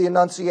Church of the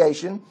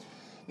Annunciation.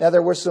 Now,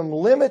 there were some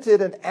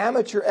limited and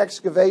amateur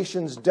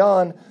excavations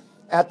done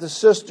at the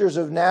Sisters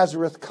of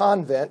Nazareth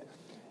Convent.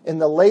 In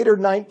the later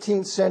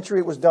 19th century,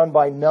 it was done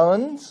by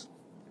nuns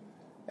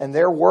and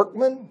their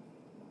workmen.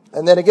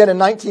 And then again in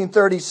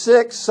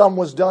 1936, some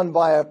was done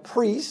by a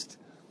priest.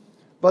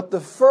 But the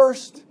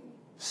first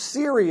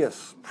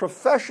serious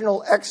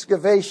professional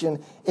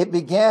excavation, it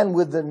began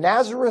with the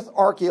Nazareth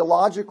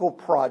Archaeological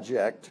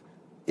Project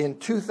in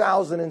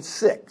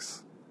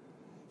 2006,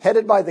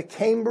 headed by the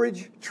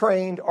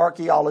Cambridge-trained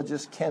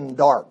archaeologist Ken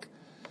Dark.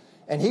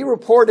 And he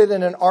reported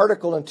in an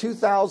article in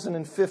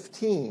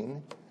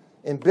 2015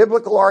 in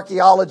Biblical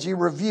Archaeology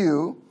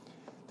Review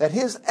that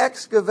his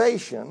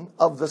excavation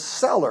of the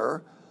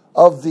cellar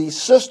of the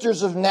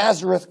Sisters of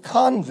Nazareth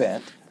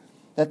Convent,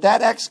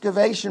 that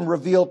excavation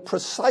revealed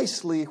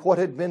precisely what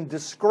had been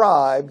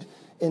described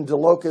in De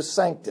Locis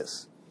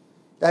Sanctis.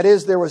 That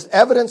is, there was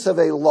evidence of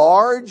a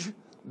large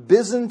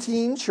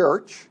Byzantine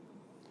church.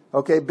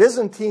 Okay,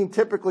 Byzantine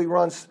typically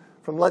runs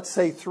from, let's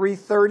say,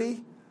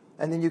 330,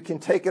 and then you can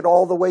take it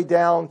all the way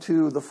down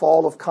to the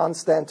fall of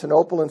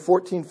Constantinople in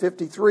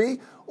 1453,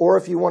 or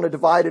if you want to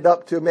divide it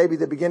up to maybe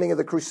the beginning of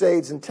the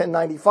Crusades in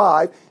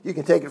 1095, you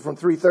can take it from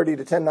 330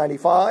 to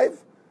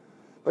 1095.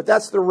 but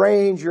that's the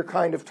range you're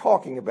kind of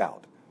talking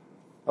about.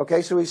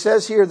 Okay, so he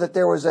says here that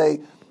there was a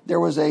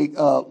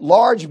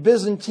large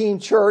Byzantine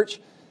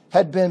church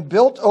had been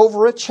built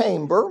over a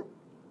chamber.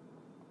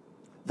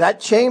 That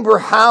chamber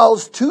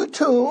housed 2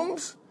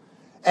 tombs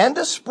and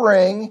a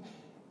spring,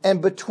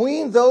 and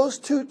between those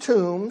 2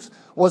 tombs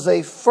was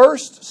a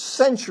 1st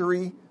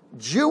century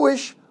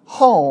Jewish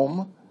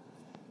home,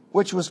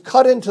 which was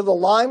cut into the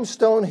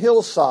limestone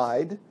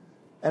hillside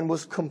and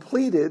was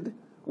completed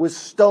with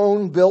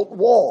stone-built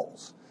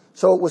walls.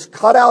 So it was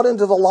cut out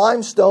into the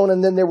limestone,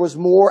 and then there was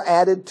more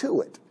added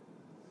to it.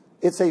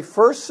 It's a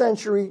 1st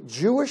century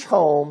Jewish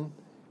home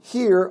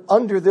here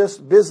under this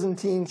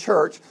Byzantine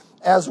church,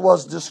 as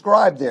was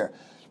described there.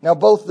 Now,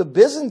 both the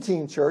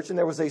Byzantine church and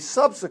there was a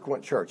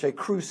subsequent church, a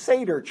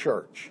Crusader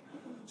church,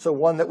 so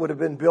one that would have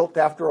been built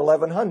after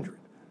 1100.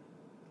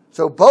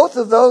 So both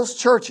of those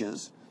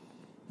churches,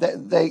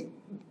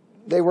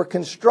 they were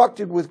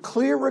constructed with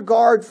clear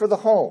regard for the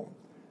home.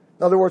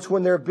 In other words,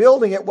 when they're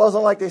building, it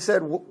wasn't like they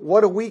said,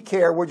 what do we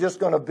care? We're just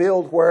going to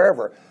build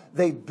wherever.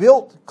 They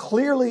built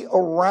clearly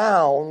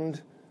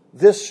around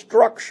this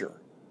structure.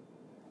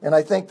 And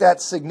I think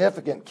that's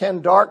significant.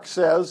 Ken Dark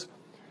says,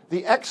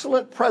 the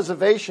excellent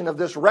preservation of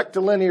this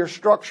rectilinear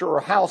structure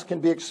or house can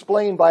be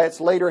explained by its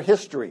later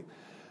history.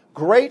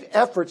 Great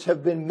efforts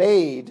have been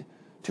made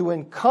to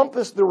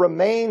encompass the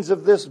remains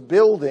of this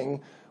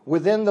building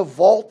within the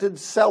vaulted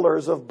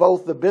cellars of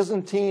both the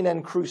Byzantine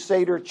and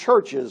Crusader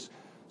churches,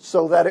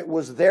 so that it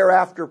was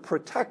thereafter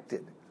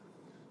protected.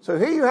 So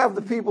here you have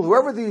the people,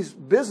 whoever these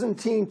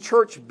Byzantine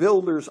church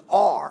builders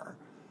are,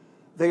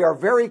 they are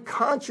very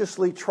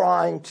consciously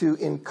trying to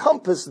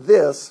encompass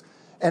this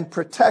and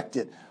protect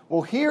it.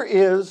 Well, here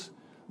is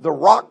the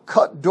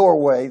rock-cut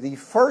doorway, the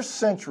 1st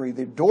century.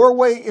 The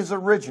doorway is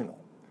original.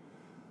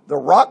 The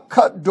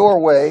rock-cut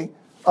doorway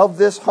of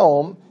this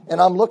home,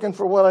 and I'm looking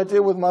for what I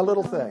did with my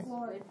little thing.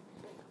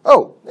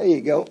 Oh, there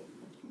you go.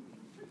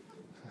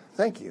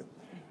 Thank you.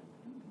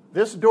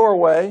 This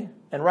doorway,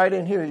 and right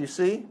in here, you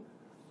see,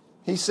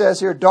 he says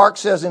here, Dark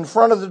says, in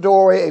front of the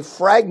doorway, a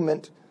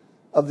fragment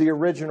of the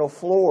original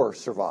floor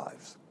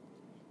survives.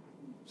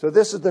 So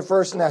this is the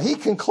first. Now, he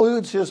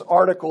concludes his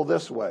article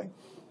this way.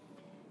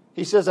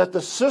 He says, at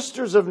the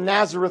Sisters of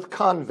Nazareth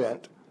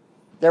convent,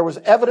 there was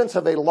evidence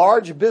of a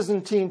large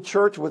Byzantine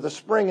church with a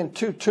spring and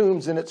 2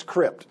 tombs in its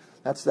crypt.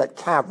 That's that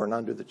cavern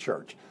under the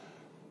church.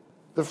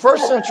 The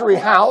 1st century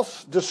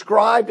house,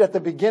 described at the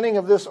beginning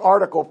of this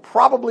article,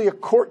 probably a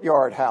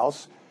courtyard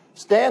house,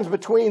 stands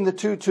between the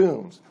 2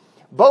 tombs.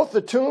 Both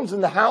the tombs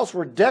and the house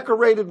were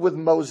decorated with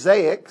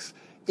mosaics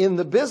in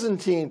the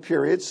Byzantine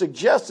period,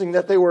 suggesting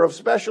that they were of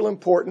special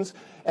importance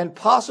and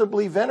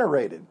possibly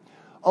venerated.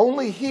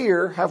 Only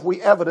here have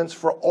we evidence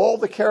for all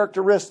the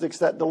characteristics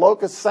that De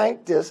Locus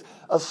Sanctis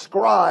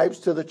ascribes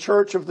to the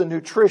Church of the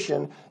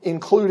Nutrition,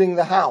 including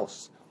the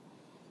house.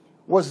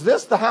 Was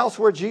this the house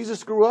where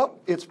Jesus grew up?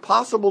 It's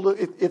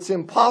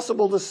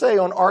impossible to say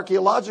on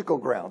archaeological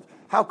grounds.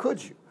 How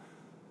could you?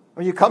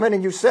 When you come in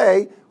and you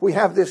say, we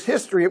have this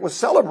history, it was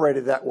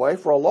celebrated that way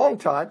for a long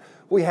time.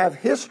 We have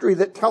history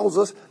that tells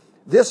us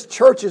this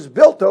church is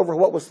built over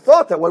what was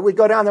thought that way. We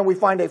go down there and we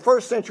find a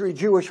 1st century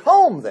Jewish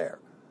home there.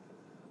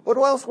 But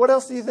what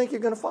else do you think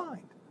you're going to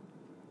find?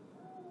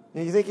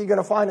 You think you're going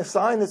to find a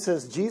sign that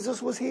says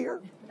Jesus was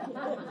here?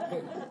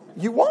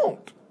 You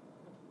won't.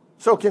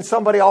 So can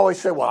somebody always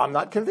say, well, I'm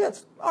not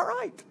convinced? All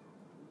right.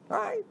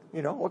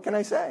 You know, what can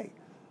I say?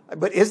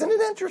 But isn't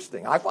it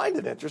interesting? I find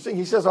it interesting.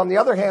 He says, on the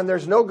other hand,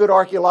 there's no good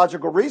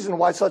archaeological reason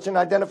why such an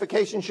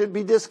identification should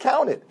be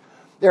discounted.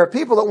 There are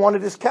people that want to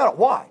discount it.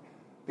 Why?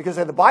 Because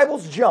the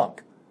Bible's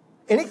junk.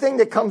 Anything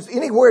that comes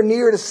anywhere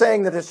near to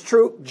saying that it's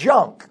true,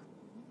 junk.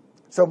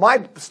 So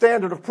my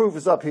standard of proof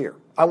is up here.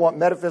 I want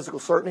metaphysical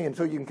certainty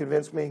until you can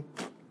convince me.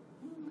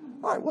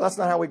 All right, well, that's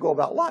not how we go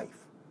about life,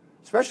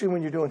 especially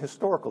when you're doing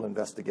historical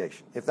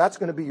investigation. If that's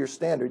going to be your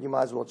standard, you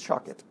might as well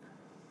chuck it.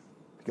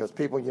 Because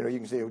people, you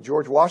can say,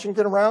 George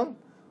Washington around?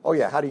 Oh,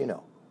 yeah, how do you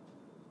know?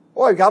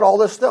 Oh, you got all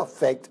this stuff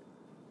faked.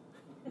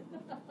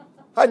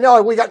 I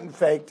know we got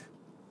faked.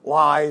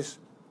 Lies,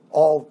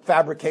 all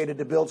fabricated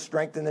to build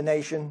strength in the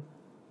nation.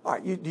 All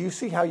right, do you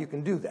see how you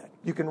can do that?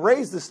 You can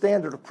raise the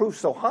standard of proof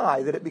so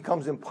high that it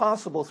becomes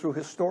impossible through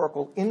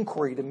historical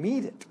inquiry to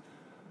meet it.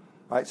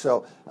 All right,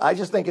 so I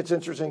just think it's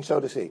interesting so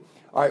to see.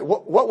 All right,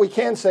 what we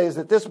can say is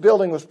that this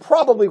building was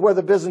probably where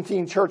the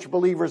Byzantine church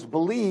believers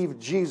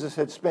believed Jesus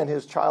had spent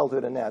his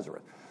childhood in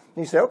Nazareth.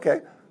 And you say,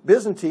 okay,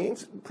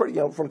 Byzantines, pretty,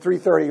 from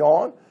 330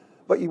 on,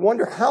 but you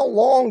wonder how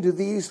long do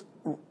these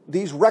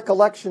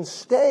recollections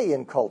stay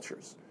in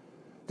cultures?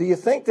 Do you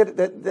think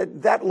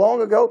that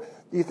long ago,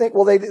 do you think,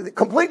 well, they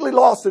completely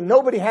lost and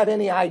nobody had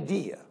any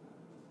idea?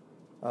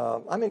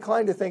 I'm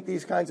inclined to think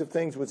these kinds of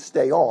things would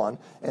stay on,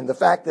 and the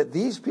fact that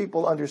these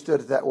people understood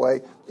it that way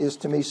is,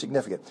 to me,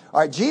 significant. All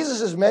right, Jesus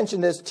is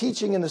mentioned as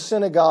teaching in the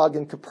synagogue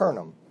in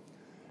Capernaum.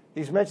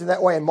 He's mentioned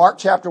that way in Mark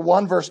chapter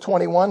 1, verse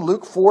 21,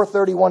 Luke 4,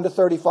 31 to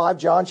 35,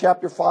 John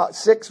chapter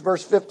 6,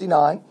 verse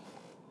 59.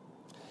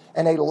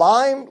 And a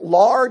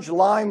large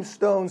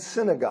limestone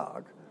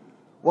synagogue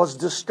was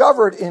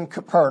discovered in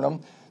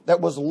Capernaum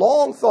that was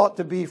long thought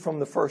to be from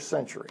the 1st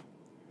century.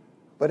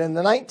 But in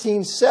the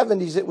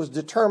 1970s, it was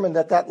determined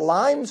that that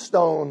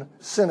limestone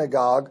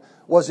synagogue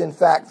was in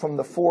fact from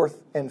the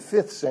 4th and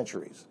 5th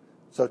centuries.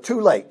 So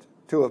too late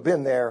to have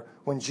been there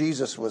when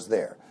Jesus was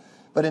there.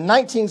 But in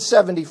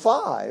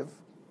 1975,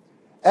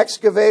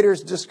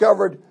 excavators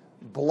discovered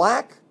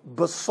black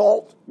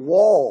basalt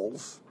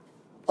walls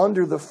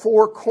under the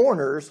 4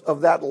 corners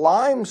of that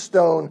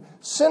limestone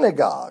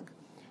synagogue.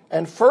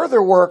 And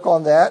further work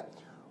on that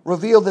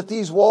revealed that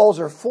these walls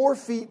are 4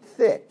 feet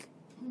thick,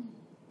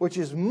 which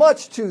is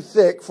much too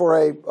thick for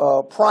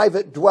a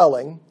private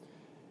dwelling.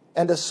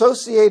 And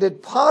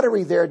associated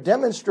pottery there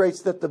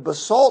demonstrates that the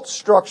basalt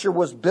structure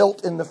was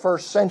built in the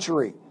 1st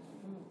century.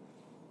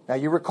 Now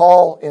you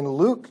recall in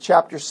Luke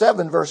chapter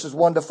 7, verses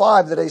 1 to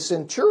 5, that a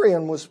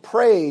centurion was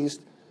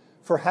praised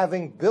for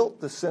having built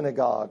the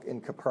synagogue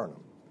in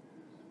Capernaum.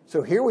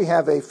 So here we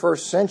have a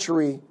 1st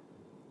century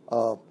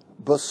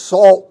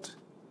basalt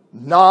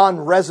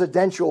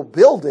non-residential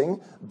building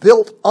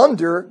built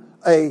under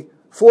a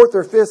 4th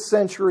or 5th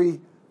century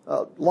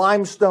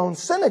limestone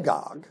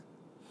synagogue.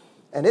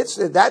 And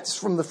that's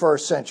from the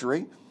 1st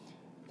century.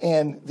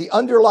 And the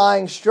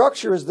underlying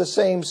structure is the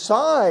same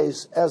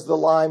size as the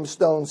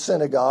limestone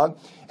synagogue.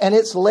 And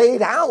it's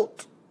laid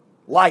out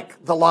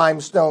like the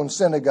limestone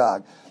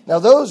synagogue. Now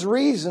those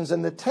reasons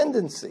and the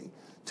tendency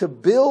to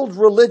build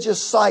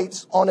religious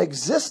sites on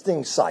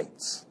existing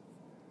sites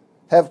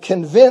have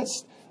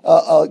convinced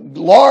a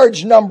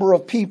large number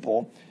of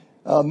people,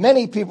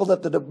 many people,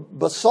 that the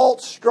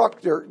basalt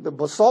structure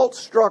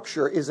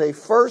is a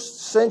 1st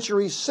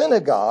century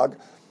synagogue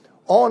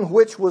on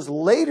which was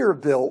later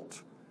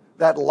built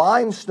that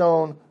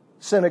limestone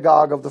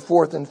synagogue of the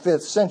 4th and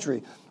 5th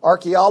century.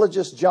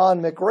 Archaeologist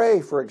John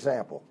McRae, for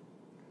example,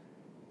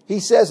 he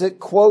says it,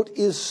 quote,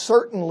 is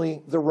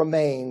certainly the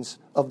remains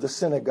of the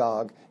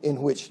synagogue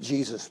in which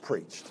Jesus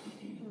preached.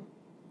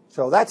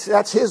 So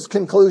that's his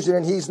conclusion,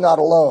 and he's not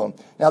alone.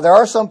 Now, there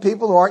are some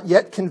people who aren't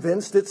yet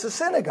convinced it's a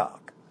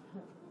synagogue.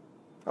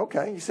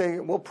 Okay, you say,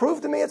 well, prove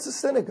to me it's a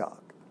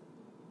synagogue.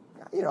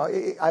 You know,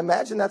 I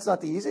imagine that's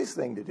not the easiest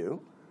thing to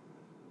do.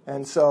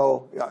 And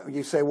so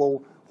you say,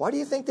 well, why do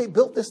you think they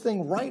built this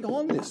thing right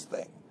on this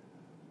thing?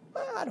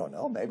 I don't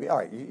know, maybe. All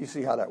right, you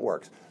see how that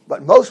works.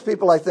 But most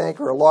people, I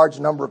think, or a large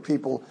number of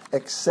people,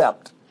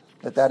 accept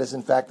that that is,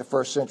 in fact, the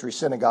 1st century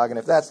synagogue. And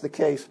if that's the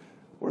case,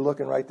 we're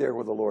looking right there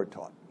where the Lord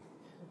taught.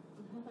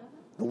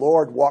 The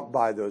Lord walked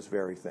by those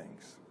very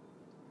things.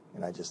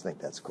 And I just think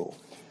that's cool.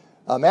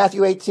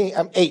 Matthew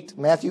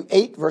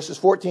 8, verses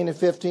 14 and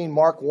 15,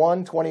 Mark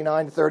 1,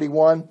 29 to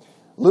 31,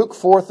 Luke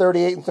 4,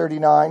 38 and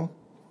 39.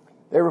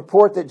 They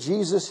report that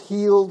Jesus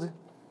healed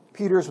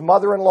Peter's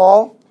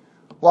mother-in-law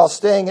while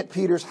staying at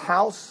Peter's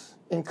house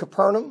in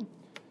Capernaum.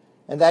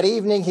 And that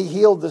evening he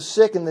healed the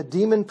sick and the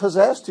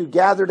demon-possessed who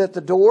gathered at the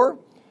door.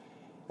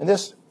 And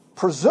this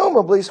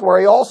presumably is where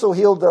he also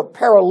healed the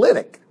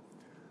paralytic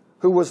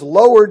who was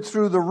lowered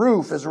through the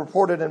roof, as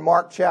reported in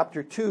Mark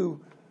chapter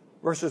 2,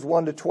 verses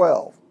 1 to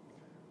 12.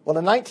 Well,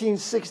 in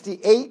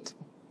 1968,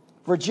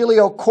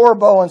 Virgilio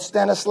Corbo and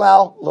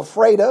Stanislao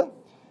Lafreda,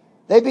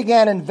 they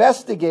began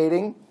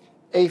investigating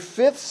a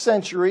 5th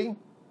century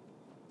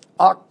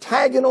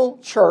octagonal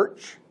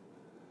church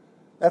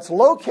that's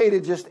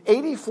located just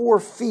 84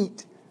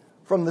 feet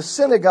from the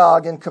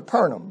synagogue in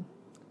Capernaum.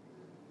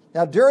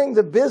 Now, during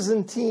the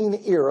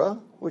Byzantine era,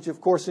 which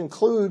of course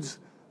includes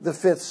the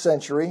 5th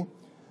century,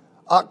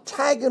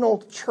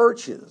 octagonal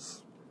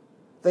churches,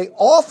 they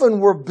often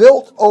were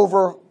built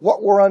over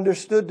what were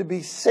understood to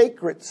be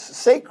sacred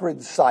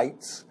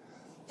sites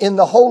in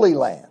the Holy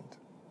Land.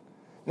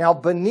 Now,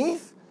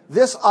 beneath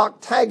this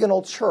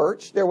octagonal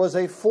church, there was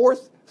a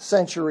 4th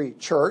century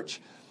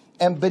church,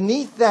 and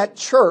beneath that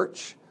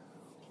church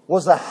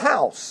was a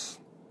house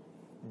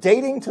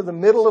dating to the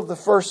middle of the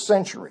 1st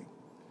century.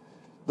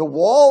 The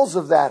walls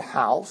of that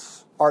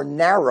house are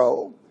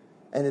narrow,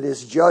 and it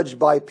is judged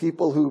by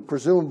people who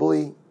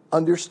presumably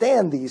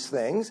understand these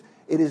things.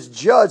 It is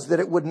judged that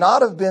it would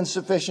not have been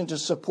sufficient to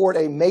support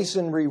a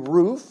masonry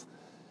roof,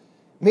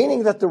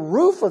 meaning that the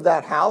roof of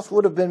that house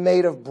would have been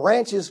made of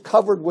branches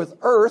covered with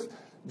earth,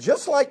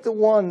 just like the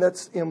one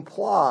that's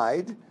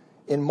implied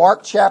in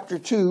Mark chapter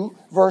 2,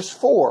 verse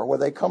 4, where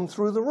they come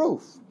through the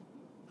roof.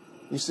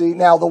 You see,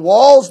 now the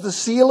walls, the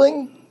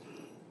ceiling,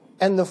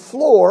 and the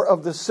floor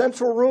of the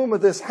central room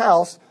of this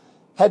house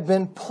had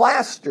been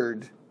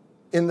plastered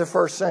in the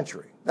 1st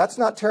century. That's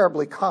not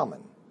terribly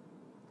common.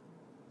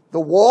 The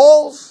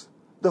walls,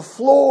 the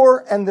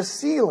floor, and the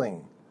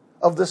ceiling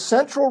of the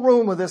central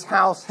room of this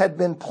house had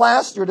been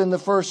plastered in the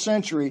 1st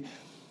century,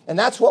 and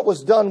that's what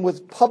was done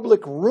with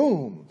public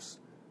rooms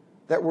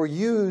that were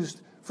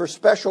used for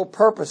special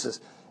purposes.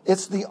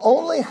 It's the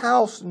only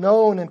house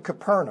known in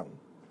Capernaum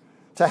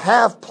to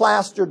have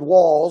plastered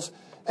walls,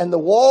 and the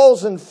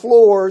walls and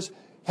floors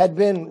had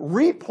been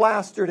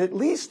replastered at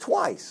least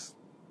twice.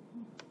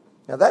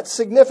 Now that's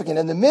significant.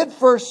 In the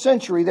mid-1st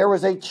century, there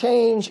was a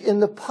change in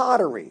the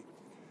pottery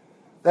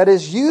that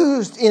is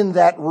used in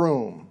that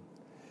room,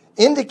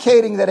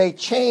 indicating that a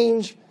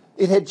change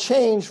it had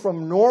changed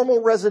from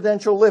normal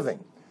residential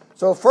living.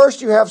 So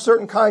first you have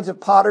certain kinds of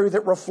pottery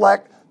that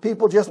reflect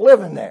people just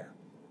living there.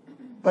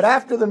 But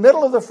after the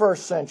middle of the 1st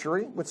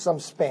century, with some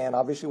span,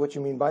 obviously what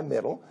you mean by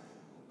middle,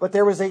 but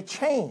there was a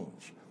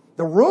change.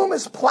 The room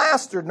is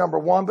plastered, number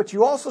one, but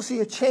you also see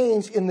a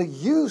change in the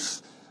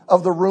use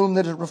of the room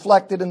that is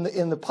reflected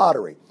in the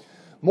pottery.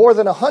 More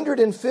than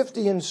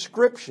 150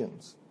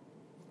 inscriptions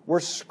were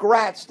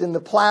scratched in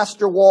the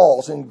plaster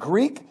walls in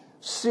Greek,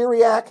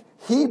 Syriac,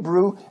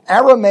 Hebrew,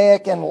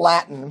 Aramaic, and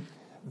Latin,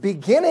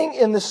 beginning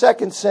in the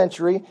 2nd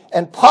century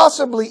and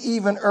possibly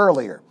even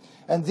earlier.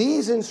 And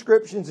these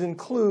inscriptions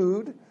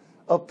include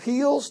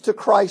appeals to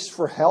Christ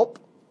for help,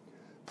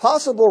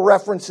 possible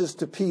references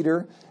to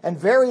Peter, and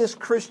various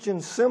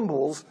Christian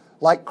symbols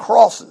like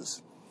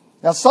crosses.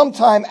 Now,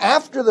 sometime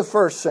after the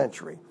 1st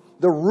century,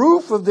 the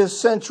roof of this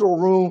central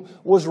room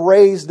was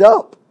raised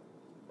up.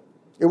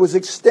 It was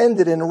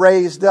extended and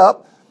raised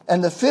up,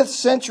 and the 5th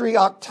century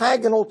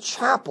octagonal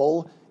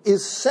chapel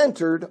is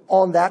centered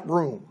on that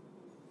room,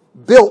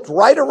 built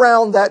right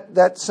around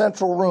that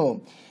central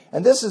room.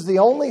 And this is the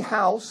only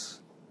house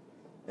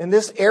in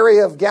this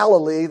area of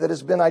Galilee that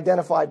has been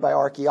identified by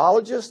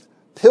archaeologists,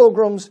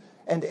 pilgrims,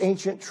 and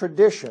ancient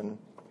tradition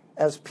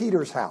as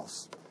Peter's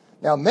house.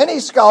 Now, many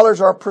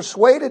scholars are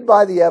persuaded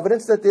by the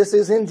evidence that this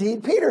is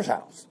indeed Peter's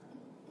house.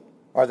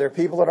 Are there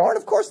people that aren't?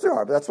 Of course there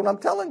are, but that's what I'm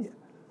telling you.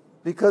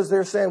 Because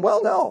they're saying,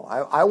 well, no,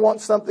 I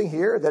want something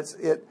here that's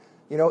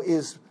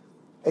is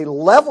a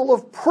level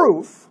of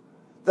proof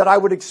that I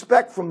would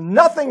expect from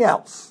nothing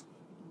else.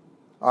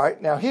 All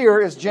right, now here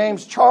is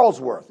James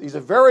Charlesworth. He's a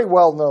very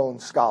well-known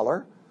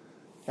scholar.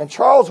 And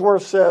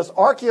Charlesworth says,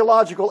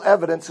 archaeological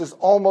evidence is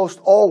almost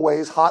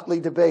always hotly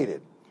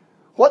debated.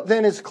 What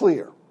then is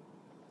clear?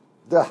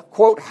 The,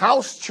 quote,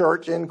 house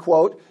church, end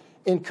quote,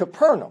 in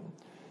Capernaum,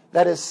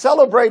 that is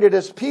celebrated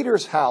as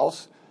Peter's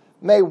house,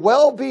 may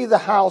well be the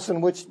house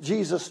in which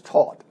Jesus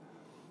taught.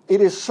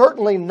 It is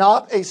certainly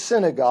not a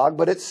synagogue,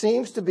 but it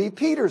seems to be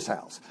Peter's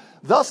house.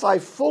 Thus, I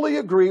fully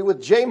agree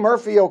with J.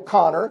 Murphy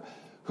O'Connor,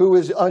 who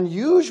is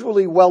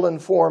unusually well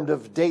informed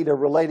of data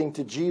relating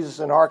to Jesus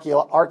and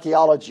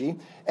archaeology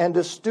and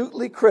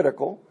astutely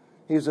critical.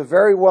 He's a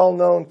very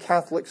well-known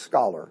Catholic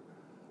scholar.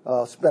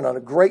 Spent a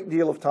great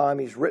deal of time.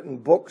 He's written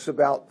books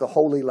about the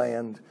Holy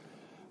Land.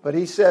 But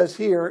he says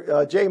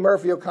here, J.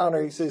 Murphy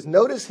O'Connor, he says,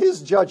 notice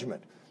his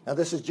judgment. Now,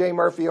 this is J.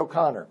 Murphy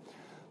O'Connor.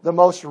 The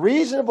most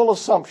reasonable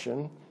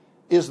assumption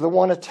is the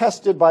one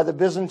attested by the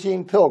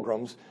Byzantine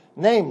pilgrims,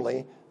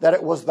 namely, that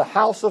it was the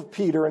house of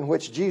Peter in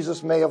which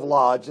Jesus may have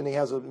lodged, and he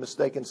has a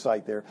mistaken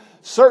site there.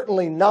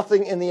 Certainly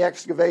nothing in the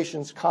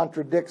excavations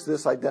contradicts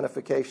this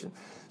identification.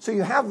 So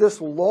you have this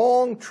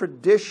long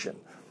tradition.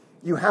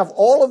 You have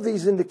all of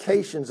these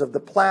indications of the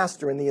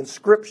plaster and the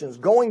inscriptions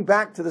going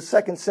back to the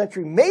 2nd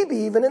century, maybe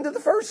even into the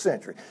 1st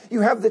century.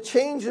 You have the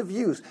change of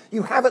use.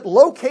 You have it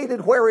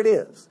located where it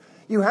is.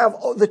 You have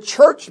the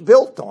church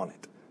built on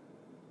it.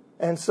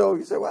 And so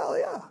you say, well,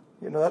 yeah,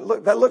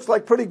 that looks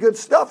like pretty good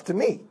stuff to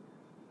me.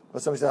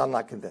 But somebody said, I'm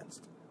not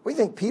convinced. We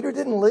think Peter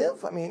didn't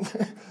live? I mean,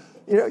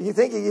 you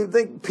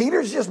think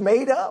Peter's just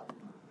made up?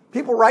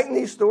 People writing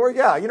these stories,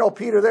 yeah,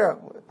 Peter there.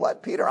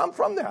 What, Peter? I'm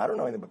from there. I don't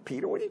know anything about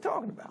Peter. What are you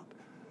talking about?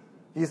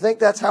 You think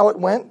that's how it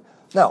went?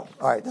 No.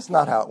 All right, that's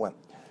not how it went.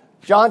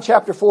 John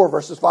chapter 4,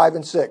 verses 5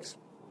 and 6.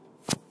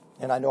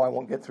 And I know I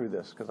won't get through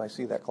this because I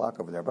see that clock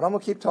over there, but I'm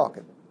going to keep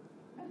talking.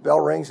 Bell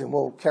rings and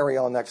we'll carry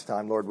on next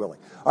time, Lord willing.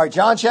 All right,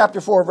 John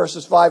chapter 4,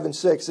 verses 5 and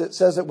 6. It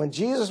says that when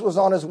Jesus was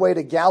on his way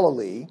to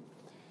Galilee,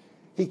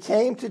 he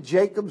came to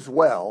Jacob's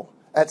well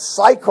at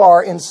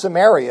Sychar in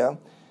Samaria,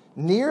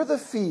 near the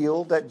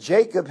field that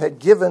Jacob had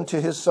given to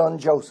his son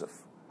Joseph.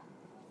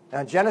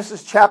 Now,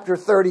 Genesis chapter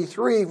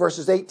 33,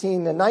 verses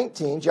 18 and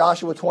 19,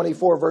 Joshua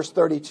 24, verse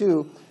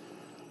 32,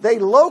 they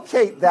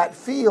locate that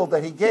field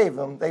that he gave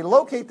them, they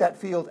locate that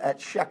field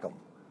at Shechem.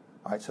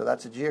 All right, so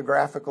that's a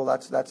geographical,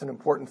 that's an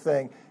important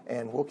thing,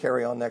 and we'll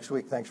carry on next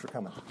week. Thanks for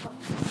coming.